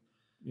 And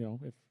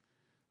if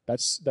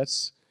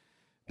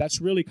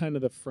that's really kind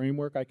of the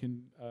framework I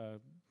can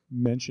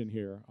mention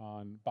here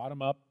on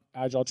bottom-up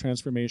agile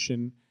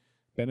transformation,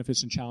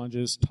 benefits and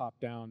challenges,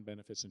 top-down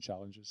benefits and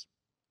challenges.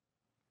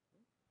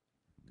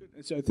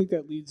 Good. So I think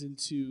that leads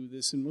into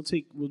this, and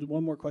we'll do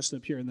one more question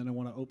up here, and then I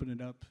want to open it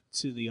up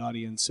to the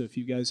audience. So if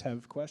you guys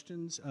have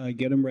questions,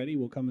 get them ready.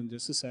 We'll come in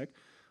just a sec.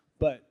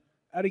 But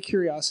out of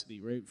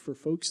curiosity, right, for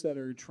folks that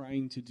are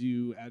trying to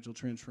do agile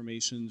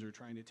transformations or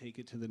trying to take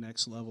it to the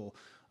next level,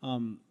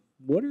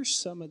 what are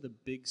some of the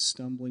big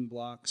stumbling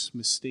blocks,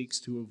 mistakes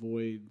to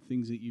avoid,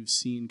 things that you've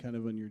seen kind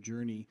of on your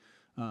journey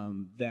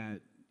that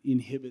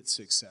inhibit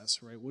success,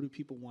 right? What do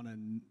people want to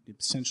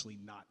essentially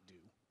not do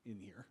in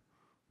here?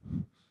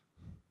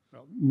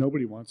 Well,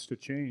 nobody wants to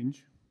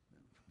change.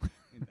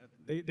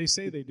 They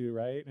say they do,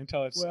 right?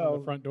 Until it's on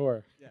the front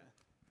door.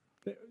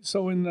 Yeah.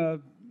 So in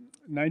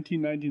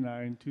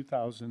 1999,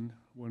 2000,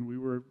 when we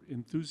were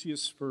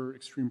enthusiasts for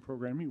extreme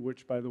programming,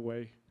 which, by the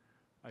way,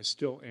 I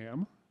still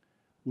am,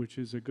 which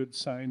is a good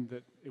sign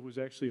that it was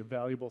actually a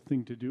valuable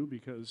thing to do,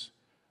 because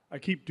I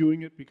keep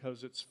doing it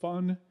because it's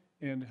fun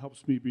and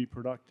helps me be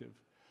productive.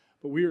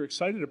 But we were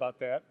excited about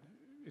that.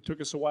 It took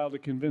us a while to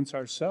convince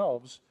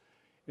ourselves.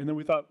 And then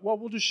we thought, well,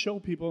 we'll just show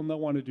people and they'll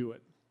want to do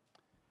it.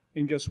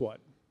 And guess what?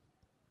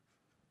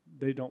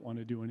 They don't want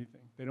to do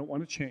anything. They don't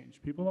want to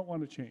change. People don't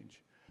want to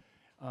change.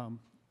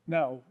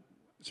 Now,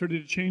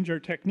 started to change our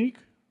technique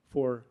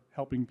for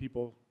helping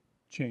people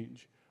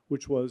change,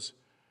 which was,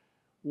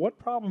 what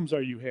problems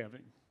are you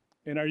having?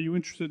 And are you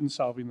interested in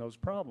solving those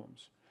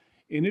problems?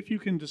 And if you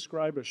can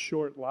describe a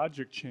short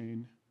logic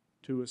chain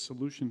to a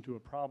solution to a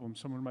problem,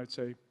 someone might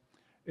say,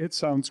 it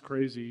sounds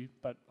crazy,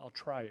 but I'll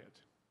try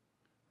it,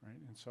 right?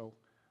 And so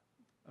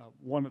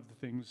one of the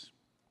things,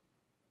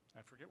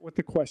 I forget what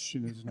the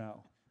question is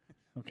now,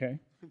 okay?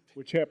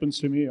 Which happens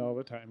to me all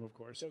the time, of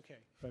course. It's okay.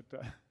 But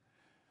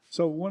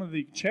so one of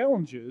the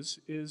challenges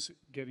is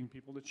getting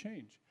people to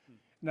change.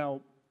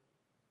 Now,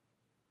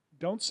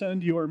 don't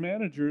send your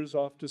managers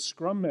off to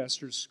Scrum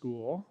Master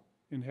school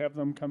and have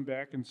them come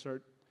back and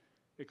start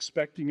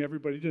expecting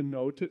everybody to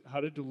know how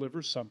to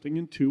deliver something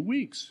in 2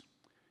 weeks.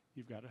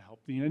 You've got to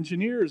help the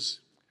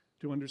engineers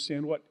to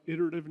understand what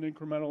iterative and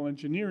incremental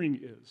engineering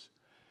is.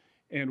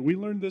 And we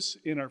learned this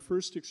in our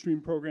first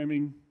extreme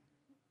programming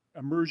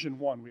immersion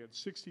 1. We had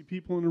 60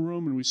 people in a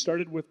room, and we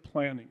started with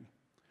planning.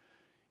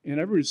 And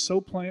everybody's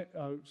so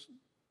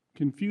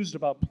confused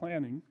about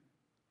planning.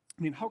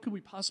 I mean, how could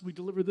we possibly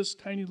deliver this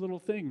tiny little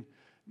thing?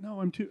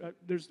 No,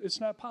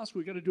 it's not possible.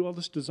 We got to do all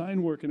this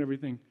design work and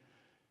everything.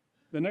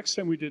 The next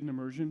time we did an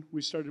immersion,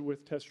 we started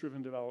with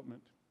test-driven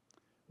development.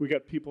 We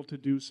got people to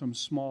do some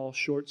small,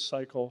 short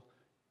cycle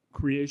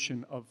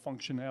creation of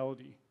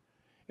functionality.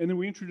 And then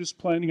we introduced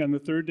planning on the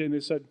third day, and they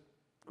said,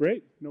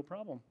 great, no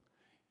problem.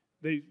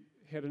 They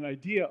had an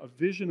idea, a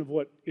vision of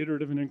what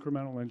iterative and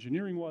incremental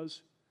engineering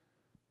was,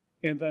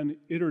 and then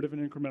iterative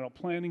and incremental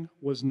planning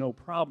was no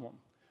problem.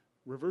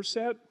 Reverse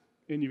that,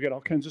 and you get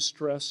all kinds of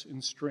stress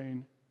and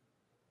strain.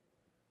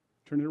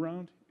 Turn it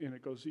around, and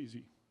it goes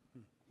easy.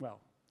 Well,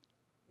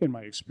 in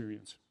my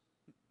experience.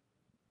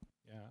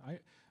 Yeah,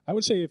 I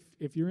would say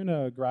if you're in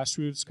a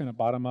grassroots kind of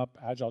bottom-up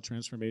agile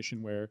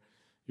transformation where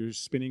you're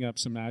spinning up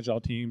some agile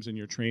teams and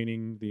you're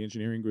training the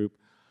engineering group,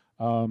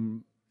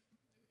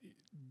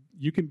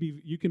 you can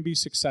be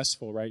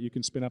successful, right? You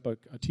can spin up a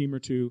team or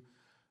two.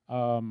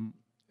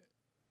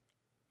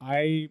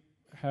 I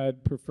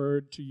had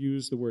preferred to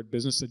use the word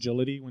business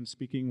agility when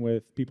speaking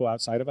with people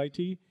outside of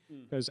IT,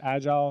 because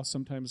agile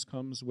sometimes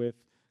comes with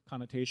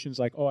connotations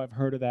like, oh, I've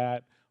heard of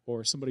that,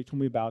 or somebody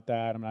told me about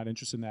that, I'm not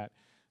interested in that.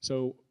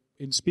 So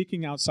in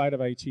speaking outside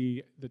of IT,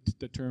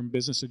 the term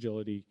business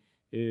agility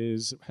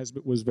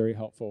was very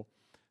helpful.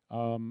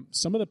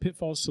 Some of the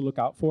pitfalls to look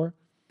out for: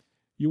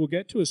 you will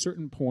get to a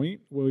certain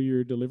point where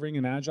you're delivering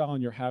an agile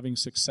and you're having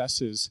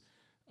successes.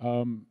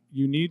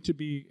 You need to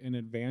be an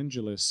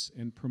evangelist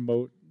and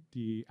promote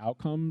the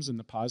outcomes and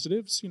the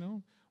positives.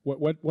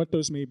 What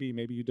those may be.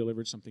 Maybe you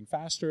delivered something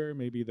faster.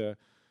 Maybe the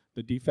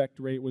defect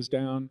rate was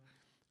down,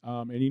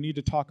 and you need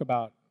to talk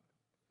about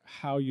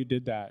how you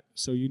did that.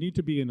 So you need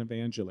to be an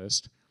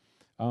evangelist.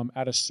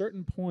 At a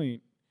certain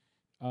point,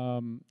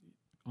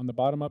 on the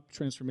bottom-up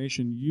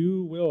transformation,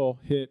 you will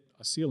hit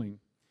a ceiling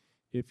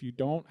if you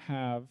don't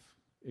have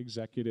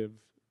executive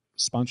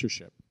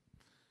sponsorship.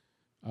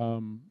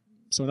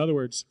 So in other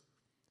words,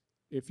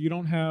 if you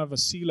don't have a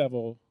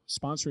C-level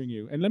sponsoring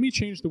you, and let me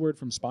change the word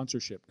from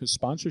sponsorship, because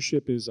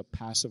sponsorship is a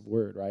passive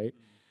word, right?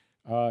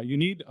 You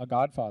need a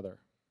godfather,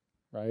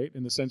 right,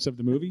 in the sense of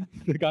the movie,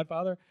 The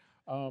Godfather,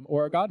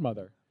 or a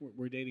godmother.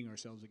 We're dating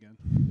ourselves again.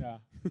 Yeah.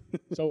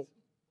 So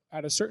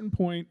at a certain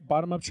point,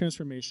 bottom-up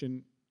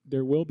transformation,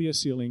 there will be a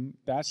ceiling.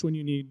 That's when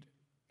you need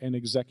an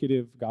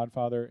executive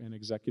godfather and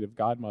executive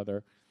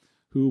godmother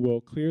who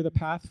will clear the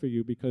path for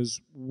you,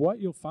 because what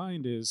you'll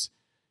find is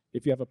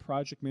if you have a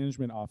project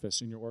management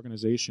office in your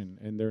organization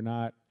and they're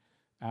not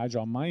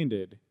agile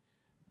minded,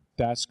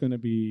 that's going to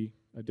be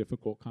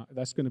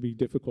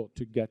difficult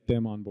to get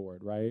them on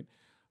board, right?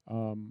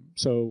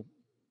 So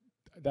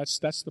that's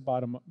the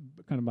bottom,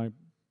 kind of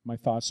my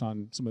thoughts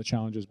on some of the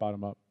challenges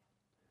bottom up.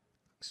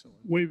 Excellent.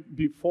 Way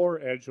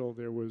before Agile,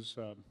 there was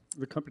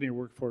the company I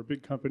worked for, a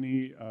big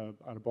company out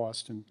of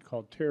Boston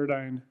called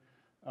Teradyne.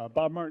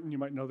 Bob Martin, you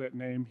might know that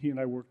name. He and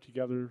I worked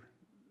together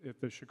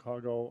at the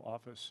Chicago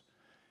office.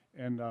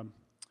 And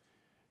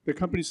the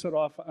company set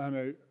off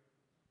on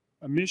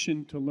a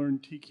mission to learn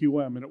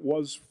TQM, and it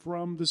was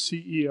from the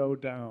CEO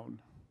down.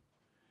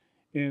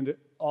 And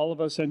all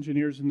of us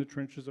engineers in the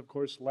trenches, of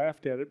course,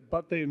 laughed at it,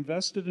 but they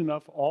invested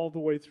enough all the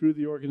way through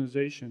the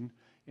organization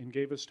and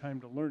gave us time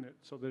to learn it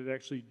so that it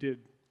actually did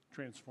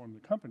transform the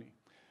company.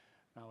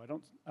 Now,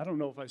 I don't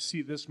know if I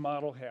see this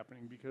model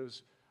happening,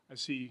 because I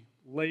see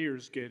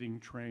layers getting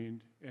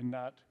trained and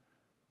not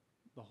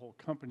the whole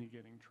company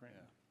getting trained.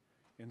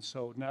 Yeah. And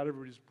so not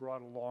everybody's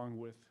brought along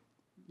with,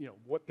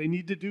 what they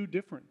need to do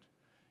different.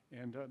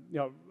 And,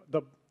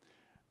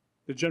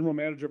 the general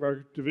manager of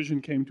our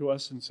division came to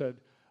us and said,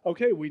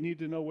 okay, we need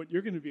to know what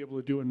you're going to be able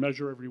to do and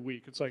measure every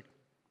week. It's like,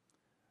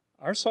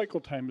 our cycle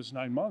time is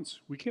 9 months.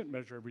 We can't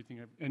measure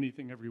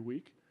anything every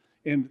week.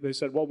 And they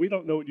said, well, we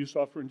don't know what you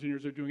software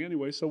engineers are doing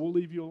anyway, so we'll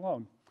leave you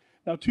alone.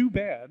 Now, too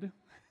bad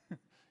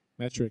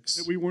Metrics.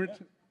 that we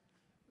weren't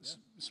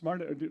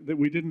smart, that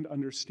we didn't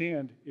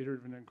understand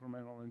iterative and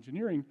incremental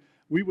engineering.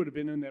 We would have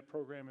been in that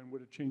program and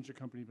would have changed the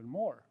company even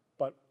more.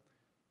 But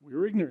we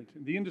were ignorant,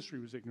 and the industry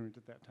was ignorant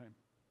at that time.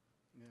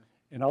 Yeah.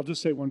 And I'll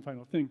just say one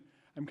final thing.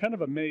 I'm kind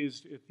of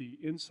amazed at the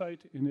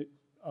insight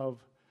of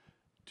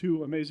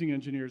two amazing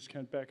engineers,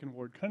 Kent Beck and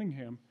Ward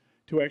Cunningham,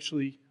 to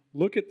actually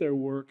look at their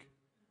work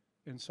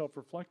and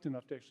self-reflect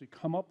enough to actually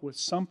come up with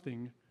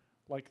something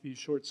like these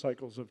short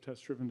cycles of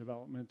test-driven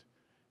development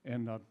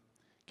and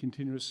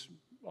continuous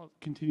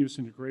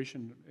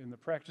integration in the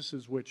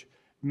practices which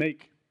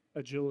make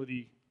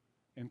agility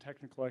and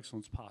technical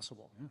excellence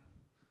possible. Yeah.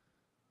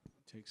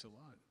 It takes a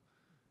lot.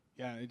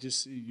 Yeah,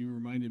 you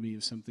reminded me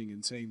of something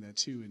in saying that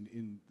too,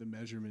 in the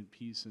measurement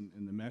piece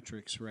and the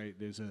metrics, right?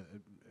 There's a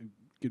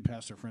good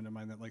pastor friend of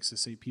mine that likes to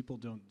say, people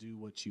don't do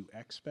what you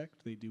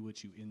expect, they do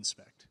what you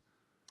inspect.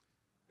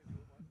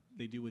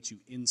 They do what you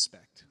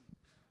inspect.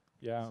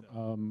 Yeah,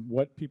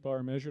 what people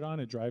are measured on,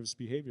 it drives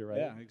behavior, right?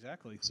 Yeah,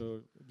 exactly.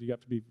 So you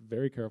have to be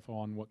very careful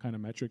on what kind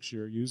of metrics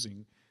you're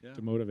using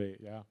to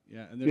motivate, Yeah,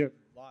 and there's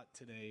a lot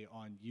today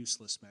on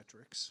useless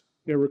metrics.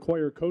 They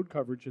require code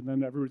coverage, and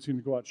then everyone's going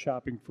to go out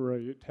shopping for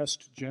a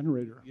test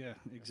generator. Yeah,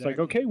 exactly. It's like,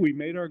 okay, we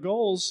made our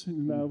goals,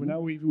 and now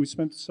we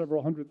spent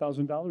several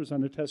 $100,000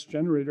 on a test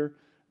generator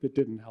that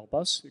didn't help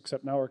us,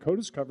 except now our code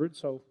is covered,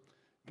 so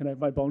can I have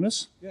my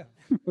bonus? Yeah,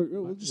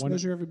 we'll just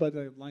measure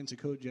everybody lines of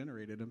code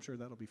generated. I'm sure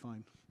that'll be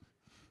fine.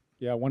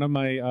 Yeah, one of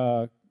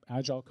my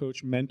Agile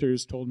coach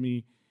mentors told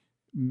me,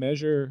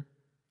 measure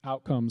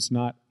outcomes,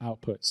 not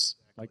outputs.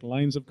 Like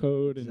lines of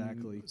code and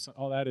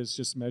all that is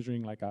just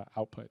measuring like an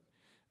output.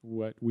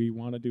 What we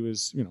want to do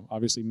is,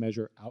 obviously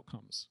measure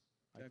outcomes.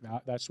 Like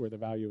that's where the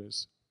value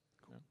is.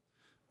 Cool.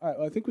 All right,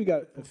 well, I think we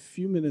got a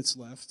few minutes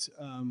left.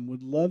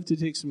 Would love to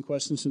take some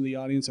questions from the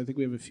audience. I think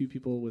we have a few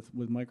people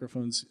with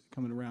microphones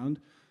coming around.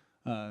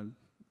 We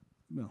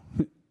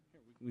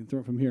can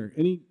throw from here.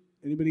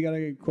 Anybody got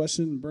a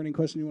question, burning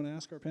question you want to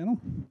ask our panel?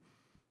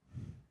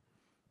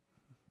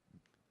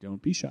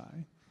 Don't be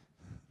shy.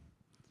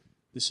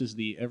 This is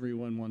the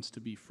everyone wants to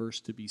be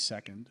first to be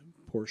second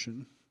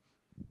portion.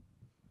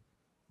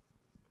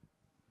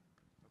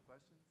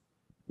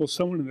 Well,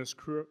 someone in this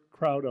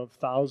crowd of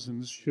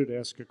thousands should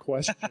ask a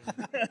question. Exactly.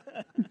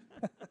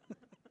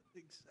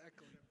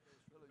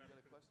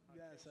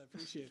 Yes, I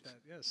appreciate that.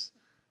 Yes.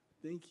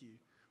 Thank you.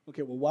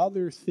 Okay, well, while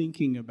they're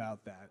thinking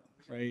about that,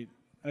 right?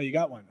 Oh, you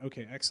got one.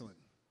 Okay, excellent.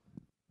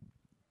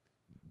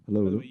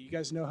 Hello. By the way, you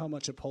guys know how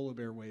much a polar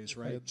bear weighs,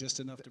 right? Just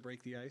enough to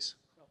break the ice?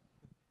 I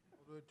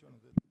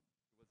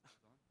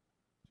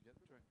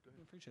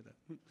appreciate that.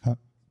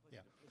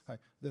 Hi.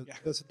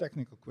 There's a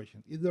technical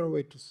question. Is there a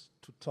way to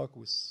talk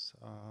with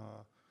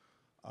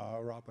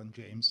Rob and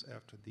James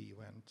after the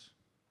event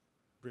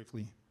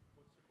briefly?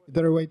 Is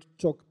there a way to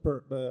talk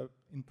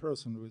in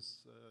person with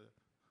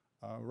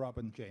Rob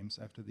and James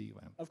after the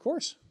event? Of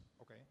course.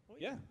 Okay.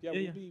 Yeah.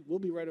 We'll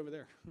be right over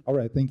there. All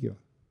right. Thank you.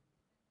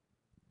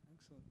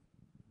 Excellent.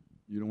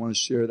 You don't want to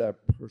share that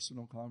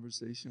personal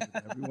conversation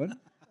with everyone?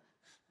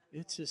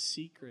 It's a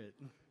secret.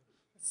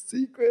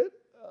 Secret?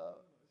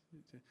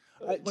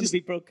 Just be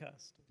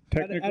broadcast.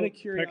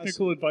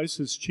 Technical advice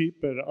is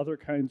cheap, but other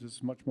kinds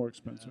is much more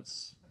expensive.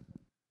 Yes.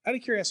 Out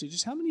of curiosity,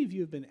 just how many of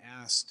you have been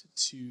asked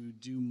to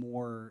do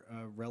more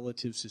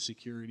relative to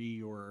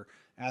security, or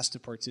asked to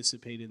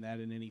participate in that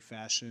in any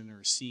fashion,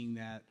 or seeing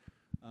that?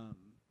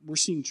 We're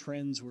seeing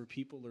trends where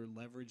people are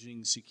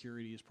leveraging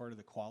security as part of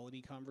the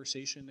quality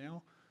conversation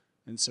now.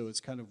 And so it's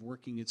kind of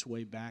working its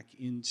way back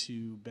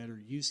into better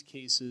use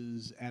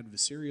cases,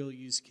 adversarial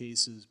use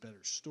cases,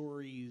 better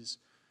stories.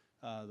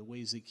 the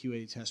ways that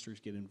QA testers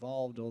get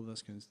involved, all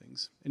those kinds of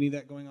things. Any of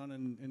that going on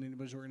in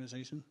anybody's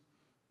organization?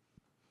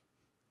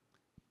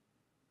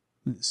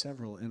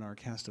 Several in our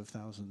cast of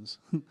thousands.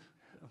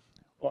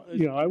 Well,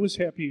 I was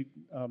happy.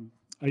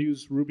 I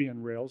use Ruby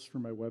on Rails for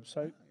my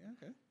website. Yeah,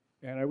 okay.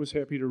 And I was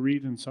happy to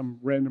read in some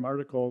random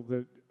article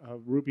that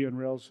Ruby on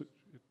Rails,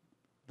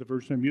 the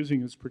version I'm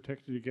using, is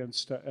protected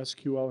against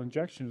SQL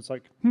injection. It's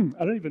like, I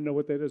don't even know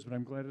what that is, but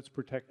I'm glad it's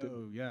protected.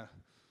 Oh, yeah.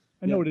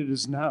 I know what it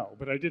is now,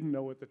 but I didn't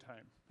know at the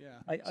time. Yeah.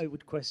 I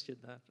would question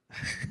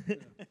that.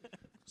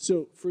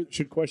 So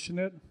should question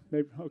that?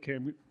 Maybe. Okay.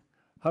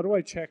 How do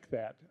I check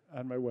that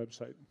on my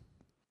website?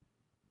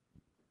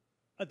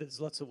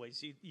 There's lots of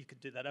ways you could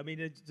do that. I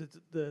mean,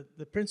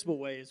 the principal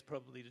way is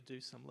probably to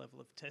do some level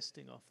of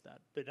testing off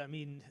that. But I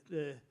mean,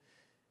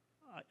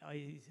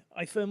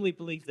 I firmly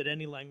believe that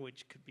any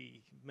language could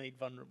be made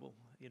vulnerable.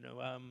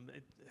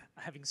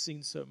 Having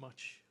seen so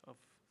much of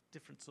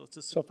different sorts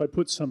of. So if I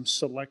put some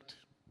select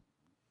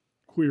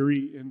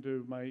query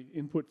into my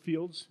input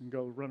fields and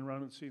go run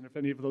around and seeing if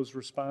any of those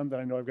respond, then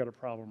I know I've got a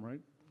problem,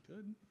 right?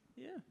 Good.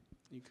 Yeah.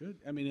 You could.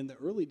 I mean, in the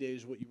early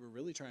days, what you were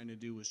really trying to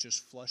do was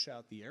just flush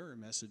out the error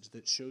message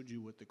that showed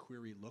you what the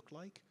query looked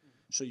like,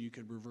 so you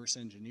could reverse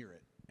engineer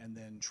it and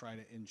then try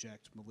to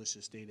inject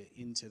malicious data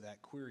into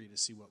that query to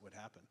see what would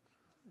happen.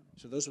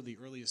 So those were the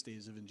earliest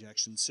days of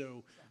injection.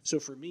 So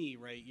for me,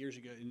 right, years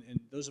ago, and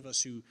those of us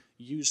who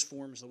use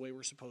forms the way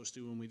we're supposed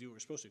to and we do what we're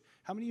supposed to,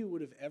 how many of you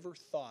would have ever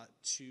thought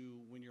to,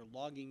 when you're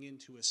logging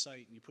into a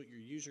site and you put your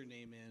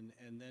username in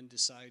and then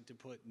decide to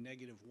put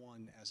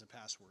 -1 as a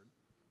password?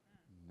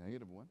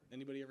 -1.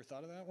 Anybody ever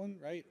thought of that one,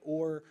 right?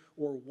 Or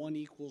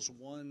 1 =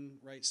 1,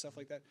 right? Stuff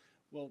like that.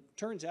 Well,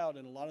 turns out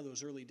in a lot of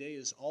those early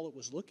days, all it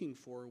was looking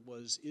for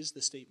was, is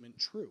the statement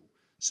true?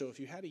 So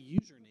if you had a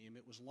username,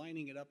 it was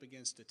lining it up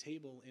against a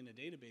table in a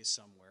database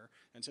somewhere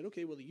and said,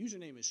 okay, well, the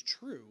username is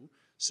true,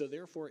 so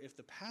therefore if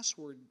the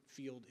password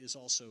field is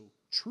also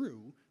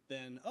true,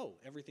 then, oh,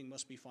 everything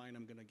must be fine,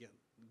 I'm going to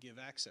give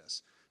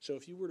access. So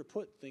if you were to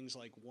put things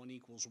like 1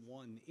 =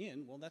 1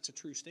 in, well, that's a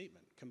true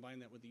statement. Combine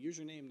that with the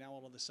username, now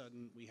all of a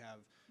sudden we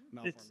have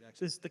malformed access.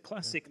 There's the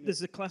classic. There's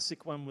the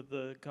classic one with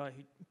the guy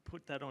who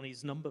put that on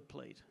his number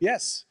plate.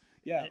 Yes.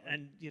 Yeah.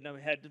 And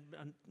had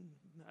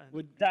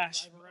would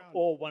dash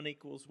or 1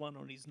 = 1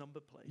 on his number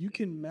plate. You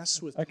can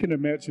mess with. I can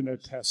imagine a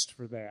test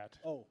for that.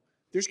 Oh.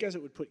 There's guys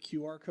that would put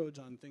QR codes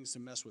on things to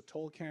mess with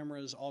toll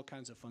cameras, all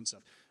kinds of fun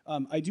stuff.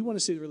 I do want to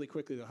say really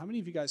quickly, though, how many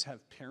of you guys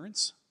have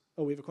parents?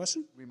 Oh, we have a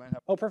question? We might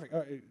have. Oh, perfect. All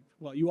right.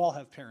 Well, you all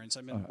have parents.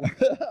 I meant.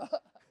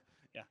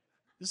 Yeah.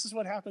 This is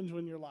what happens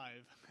when you're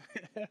live.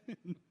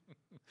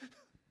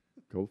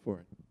 Go for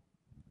it.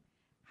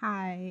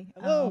 Hi.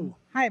 Hello.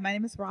 Hi, my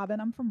name is Robin.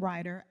 I'm from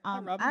Ryder. Hi,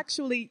 Robin.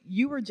 Actually,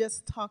 you were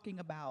just talking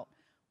about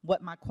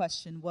what my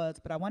question was,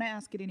 but I want to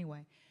ask it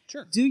anyway.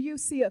 Sure. Do you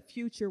see a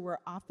future where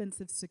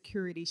offensive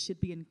security should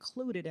be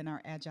included in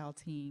our agile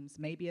teams,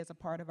 maybe as a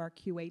part of our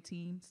QA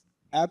teams?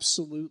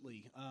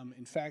 Absolutely.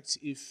 In fact,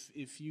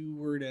 if you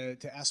were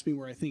to ask me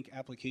where I think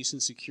application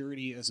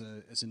security as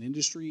an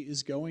industry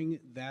is going,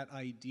 that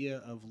idea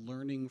of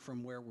learning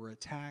from where we're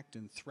attacked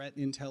and threat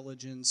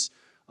intelligence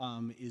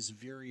is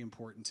very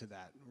important to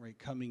that, right,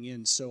 coming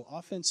in. So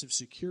offensive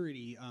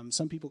security,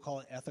 some people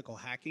call it ethical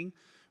hacking,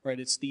 right?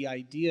 It's the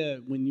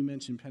idea, when you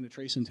mentioned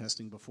penetration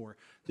testing before,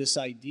 this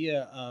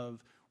idea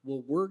of,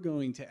 well, we're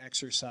going to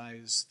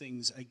exercise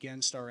things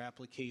against our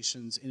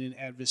applications in an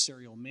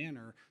adversarial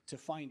manner to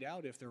find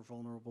out if they're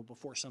vulnerable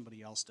before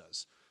somebody else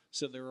does.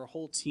 So there are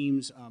whole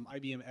teams,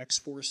 IBM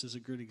X-Force is a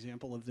good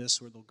example of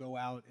this, where they'll go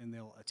out and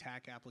they'll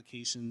attack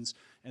applications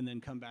and then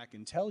come back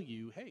and tell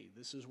you, hey,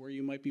 this is where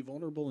you might be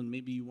vulnerable and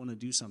maybe you want to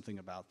do something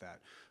about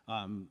that.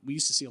 We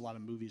used to see a lot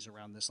of movies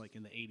around this, like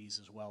in the 80s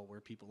as well, where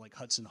people like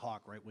Hudson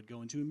Hawk, right, would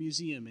go into a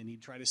museum and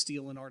he'd try to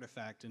steal an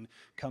artifact and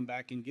come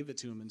back and give it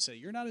to him and say,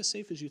 you're not as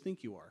safe as you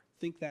think you are.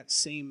 Think that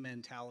same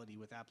mentality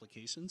with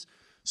applications.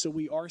 So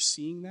we are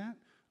seeing that.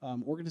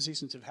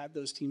 Organizations have had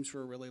those teams for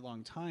a really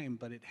long time,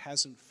 but it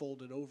hasn't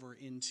folded over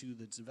into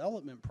the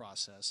development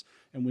process.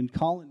 And when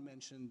Colin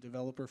mentioned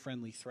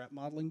developer-friendly threat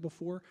modeling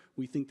before,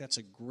 we think that's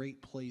a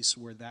great place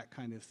where that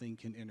kind of thing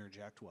can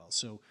interject well.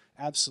 So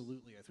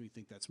absolutely, we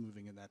think that's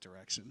moving in that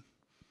direction.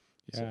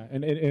 Yeah, so.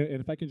 and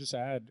if I can just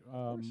add,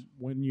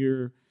 when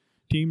your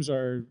teams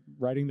are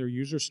writing their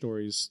user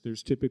stories,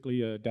 there's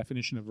typically a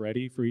definition of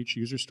ready for each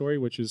user story,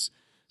 which is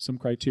some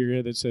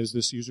criteria that says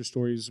this user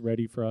story is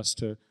ready for us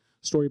to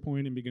story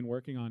point and begin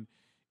working on.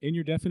 In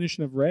your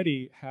definition of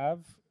ready,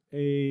 have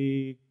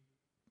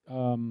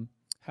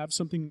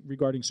something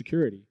regarding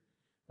security,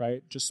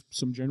 right? Just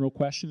some general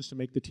questions to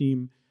make the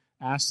team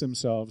ask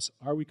themselves,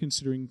 are we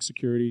considering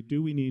security?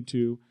 Do we need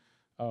to?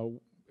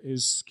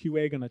 Is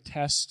QA going to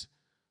test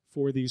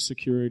for these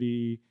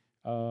security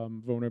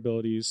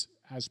vulnerabilities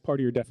as part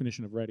of your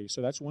definition of ready?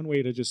 So that's one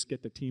way to just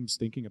get the teams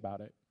thinking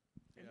about it.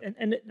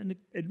 And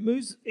it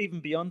moves even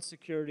beyond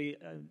security.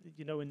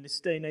 In this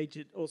day and age,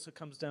 it also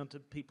comes down to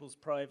people's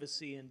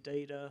privacy and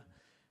data,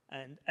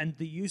 and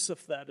the use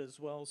of that as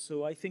well.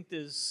 So I think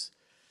there's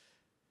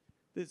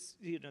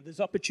there's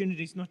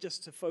opportunities not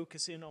just to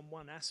focus in on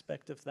one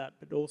aspect of that,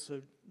 but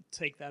also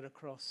take that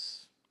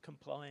across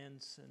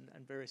compliance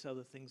and various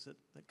other things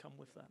that come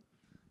with that.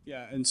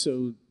 Yeah, and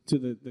so to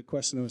the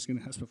question I was going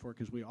to ask before,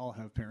 because we all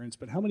have parents,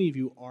 but how many of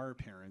you are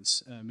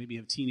parents? Maybe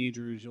have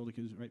teenagers, older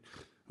kids, right?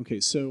 Okay,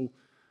 so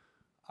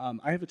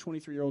I have a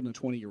 23-year-old and a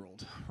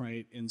 20-year-old,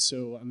 right? And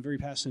so I'm very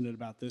passionate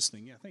about this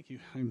thing. Yeah, thank you.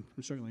 I'm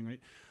struggling, right?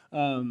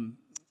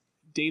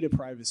 Data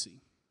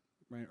privacy,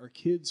 right? Our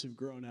kids have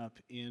grown up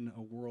in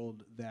a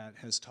world that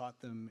has taught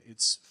them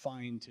it's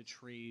fine to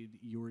trade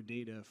your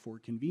data for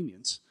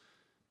convenience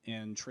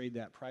and trade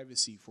that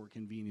privacy for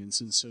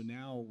convenience. And so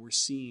now we're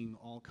seeing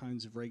all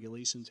kinds of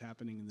regulations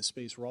happening in the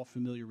space. We're all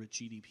familiar with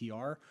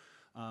GDPR.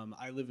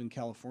 I live in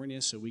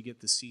California, so we get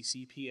the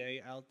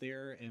CCPA out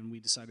there, and we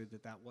decided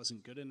that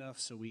wasn't good enough,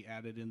 so we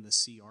added in the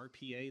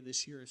CRPA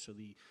this year, so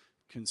the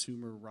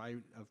Consumer Right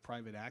of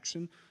Private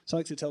Action. So I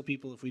like to tell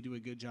people if we do a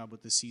good job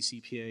with the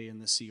CCPA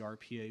and the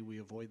CRPA, we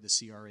avoid the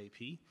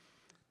CRAP.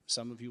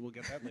 Some of you will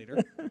get that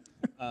later.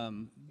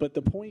 But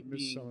the point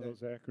being some of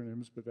those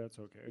acronyms, but that's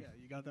okay. Yeah,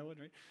 you got that one,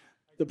 right?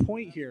 The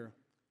point here,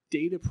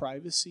 data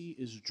privacy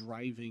is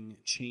driving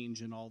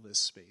change in all this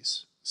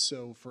space.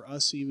 So for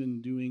us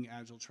even doing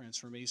agile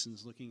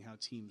transformations, looking how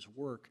teams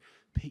work,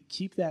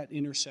 keep that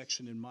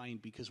intersection in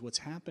mind, because what's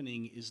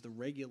happening is the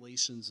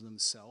regulations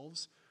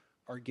themselves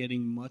are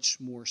getting much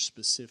more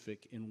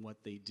specific in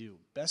what they do.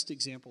 Best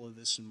example of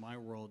this in my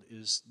world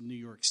is New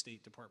York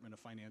State Department of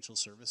Financial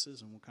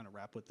Services, and we'll kind of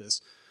wrap with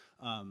this.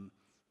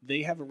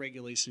 They have a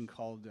regulation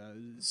called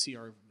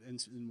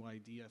NYDFS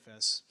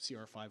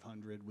CR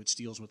 500, which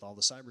deals with all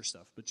the cyber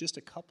stuff. But just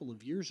a couple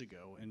of years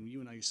ago, and you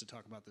and I used to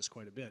talk about this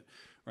quite a bit,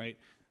 right?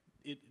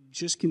 It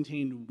just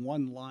contained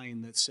one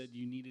line that said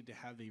you needed to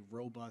have a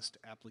robust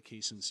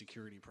application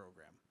security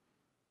program.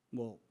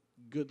 Well,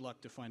 good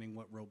luck defining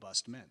what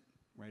robust meant,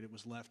 right? It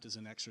was left as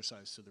an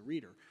exercise to the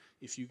reader.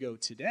 If you go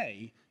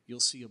today, you'll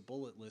see a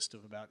bullet list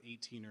of about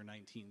 18 or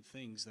 19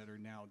 things that are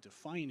now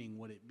defining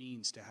what it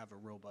means to have a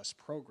robust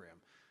program.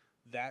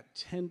 That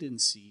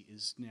tendency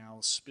is now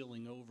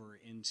spilling over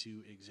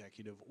into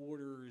executive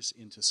orders,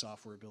 into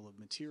software bill of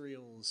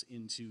materials,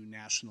 into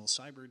national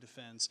cyber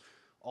defense,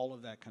 all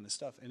of that kind of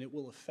stuff, and it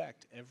will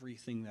affect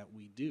everything that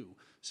we do.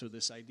 So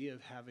this idea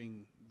of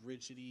having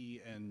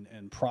rigidity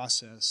and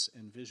process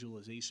and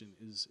visualization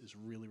is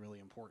really, really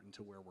important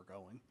to where we're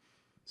going.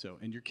 So,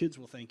 and your kids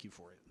will thank you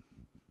for it.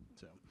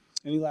 So,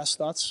 any last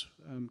thoughts?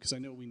 Because I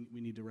know we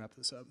need to wrap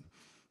this up.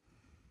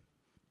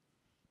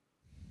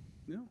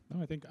 No,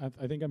 I think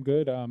I'm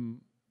good.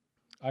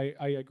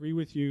 I agree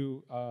with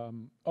you.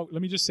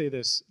 Let me just say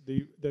this: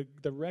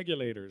 the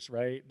regulators,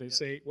 right? They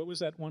say, what was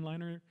that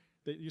one-liner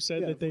that you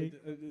said that they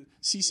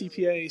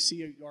CCPA,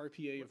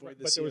 CRPA, avoid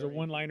the. But there was a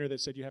one-liner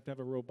that said you have to have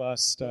a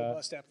robust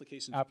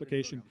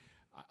application.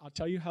 I'll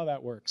tell you how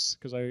that works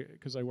because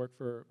I worked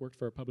for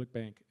a public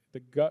bank.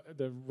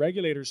 The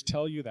regulators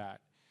tell you that,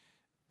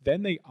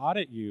 then they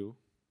audit you,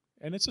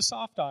 and it's a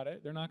soft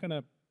audit. They're not going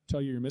to tell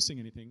you you're missing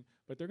anything,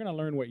 but they're going to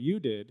learn what you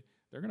did.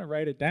 They're going to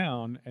write it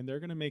down, and they're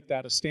going to make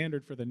that a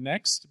standard for the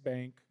next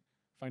bank,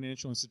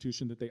 financial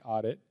institution that they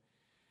audit.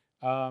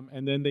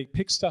 And then they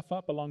pick stuff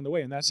up along the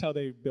way, and that's how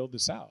they build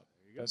this out.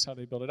 That's how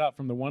they build it out,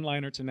 from the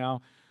one-liner to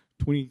now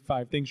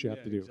 25 things you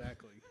have to do.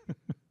 Exactly.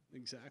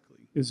 Exactly.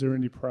 Is there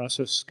any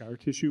process scar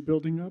tissue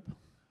building up?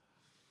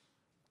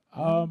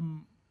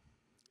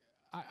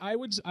 I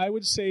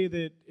would say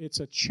that it's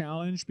a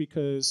challenge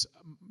because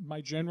my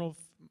general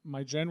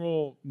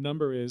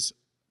number is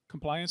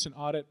compliance and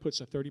audit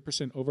puts a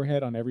 30%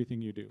 overhead on everything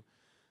you do.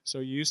 So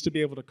you used to be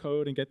able to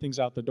code and get things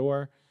out the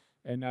door,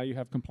 and now you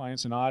have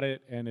compliance and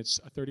audit, and it's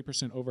a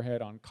 30%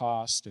 overhead on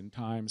cost and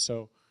time.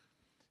 So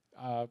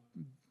I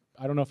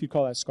don't know if you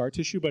call that scar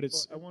tissue, but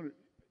it's. Well, I wonder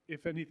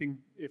if any of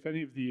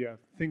the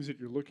things that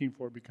you're looking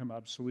for become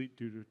obsolete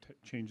due to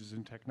changes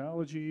in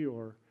technology,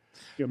 or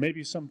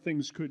maybe some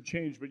things could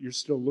change, but you're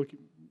still looking.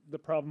 The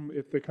problem,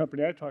 if the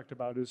company I talked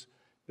about, is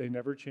they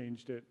never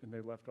changed it, and they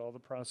left all the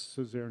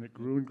processes there, and it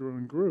grew and grew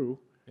and grew.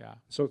 Yeah.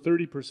 So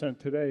 30%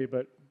 today,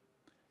 but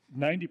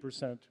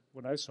 90%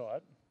 when I saw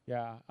it.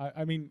 Yeah,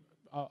 I mean,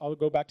 I'll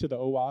go back to the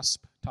OWASP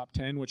top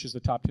 10, which is the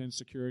top 10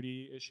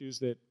 security issues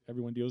that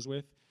everyone deals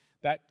with.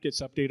 That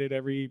gets updated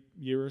every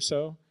year or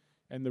so,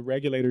 and the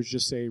regulators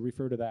just say,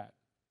 refer to that.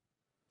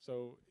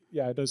 So,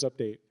 yeah, it does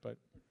update, but.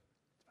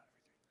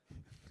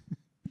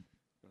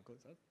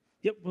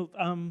 Yep, well,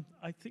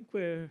 I think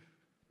we're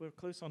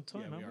close on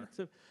time, Yeah, we aren't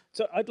we?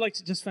 So I'd like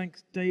to just thank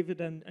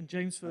David and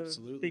James for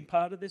being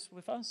part of this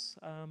with us.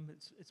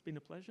 It's been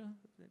a pleasure.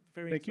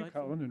 Very Thank insightful. you,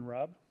 Colin and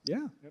Rob.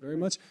 Yeah, very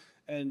much.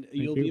 And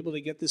you'll be able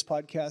to get this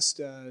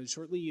podcast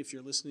shortly if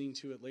you're listening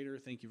to it later.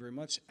 Thank you very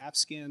much.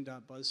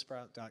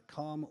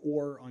 appscan.buzzsprout.com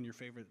or on your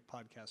favorite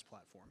podcast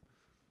platform.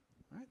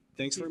 All right.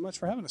 Thanks very much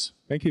for having us.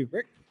 Thank you.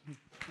 Rick.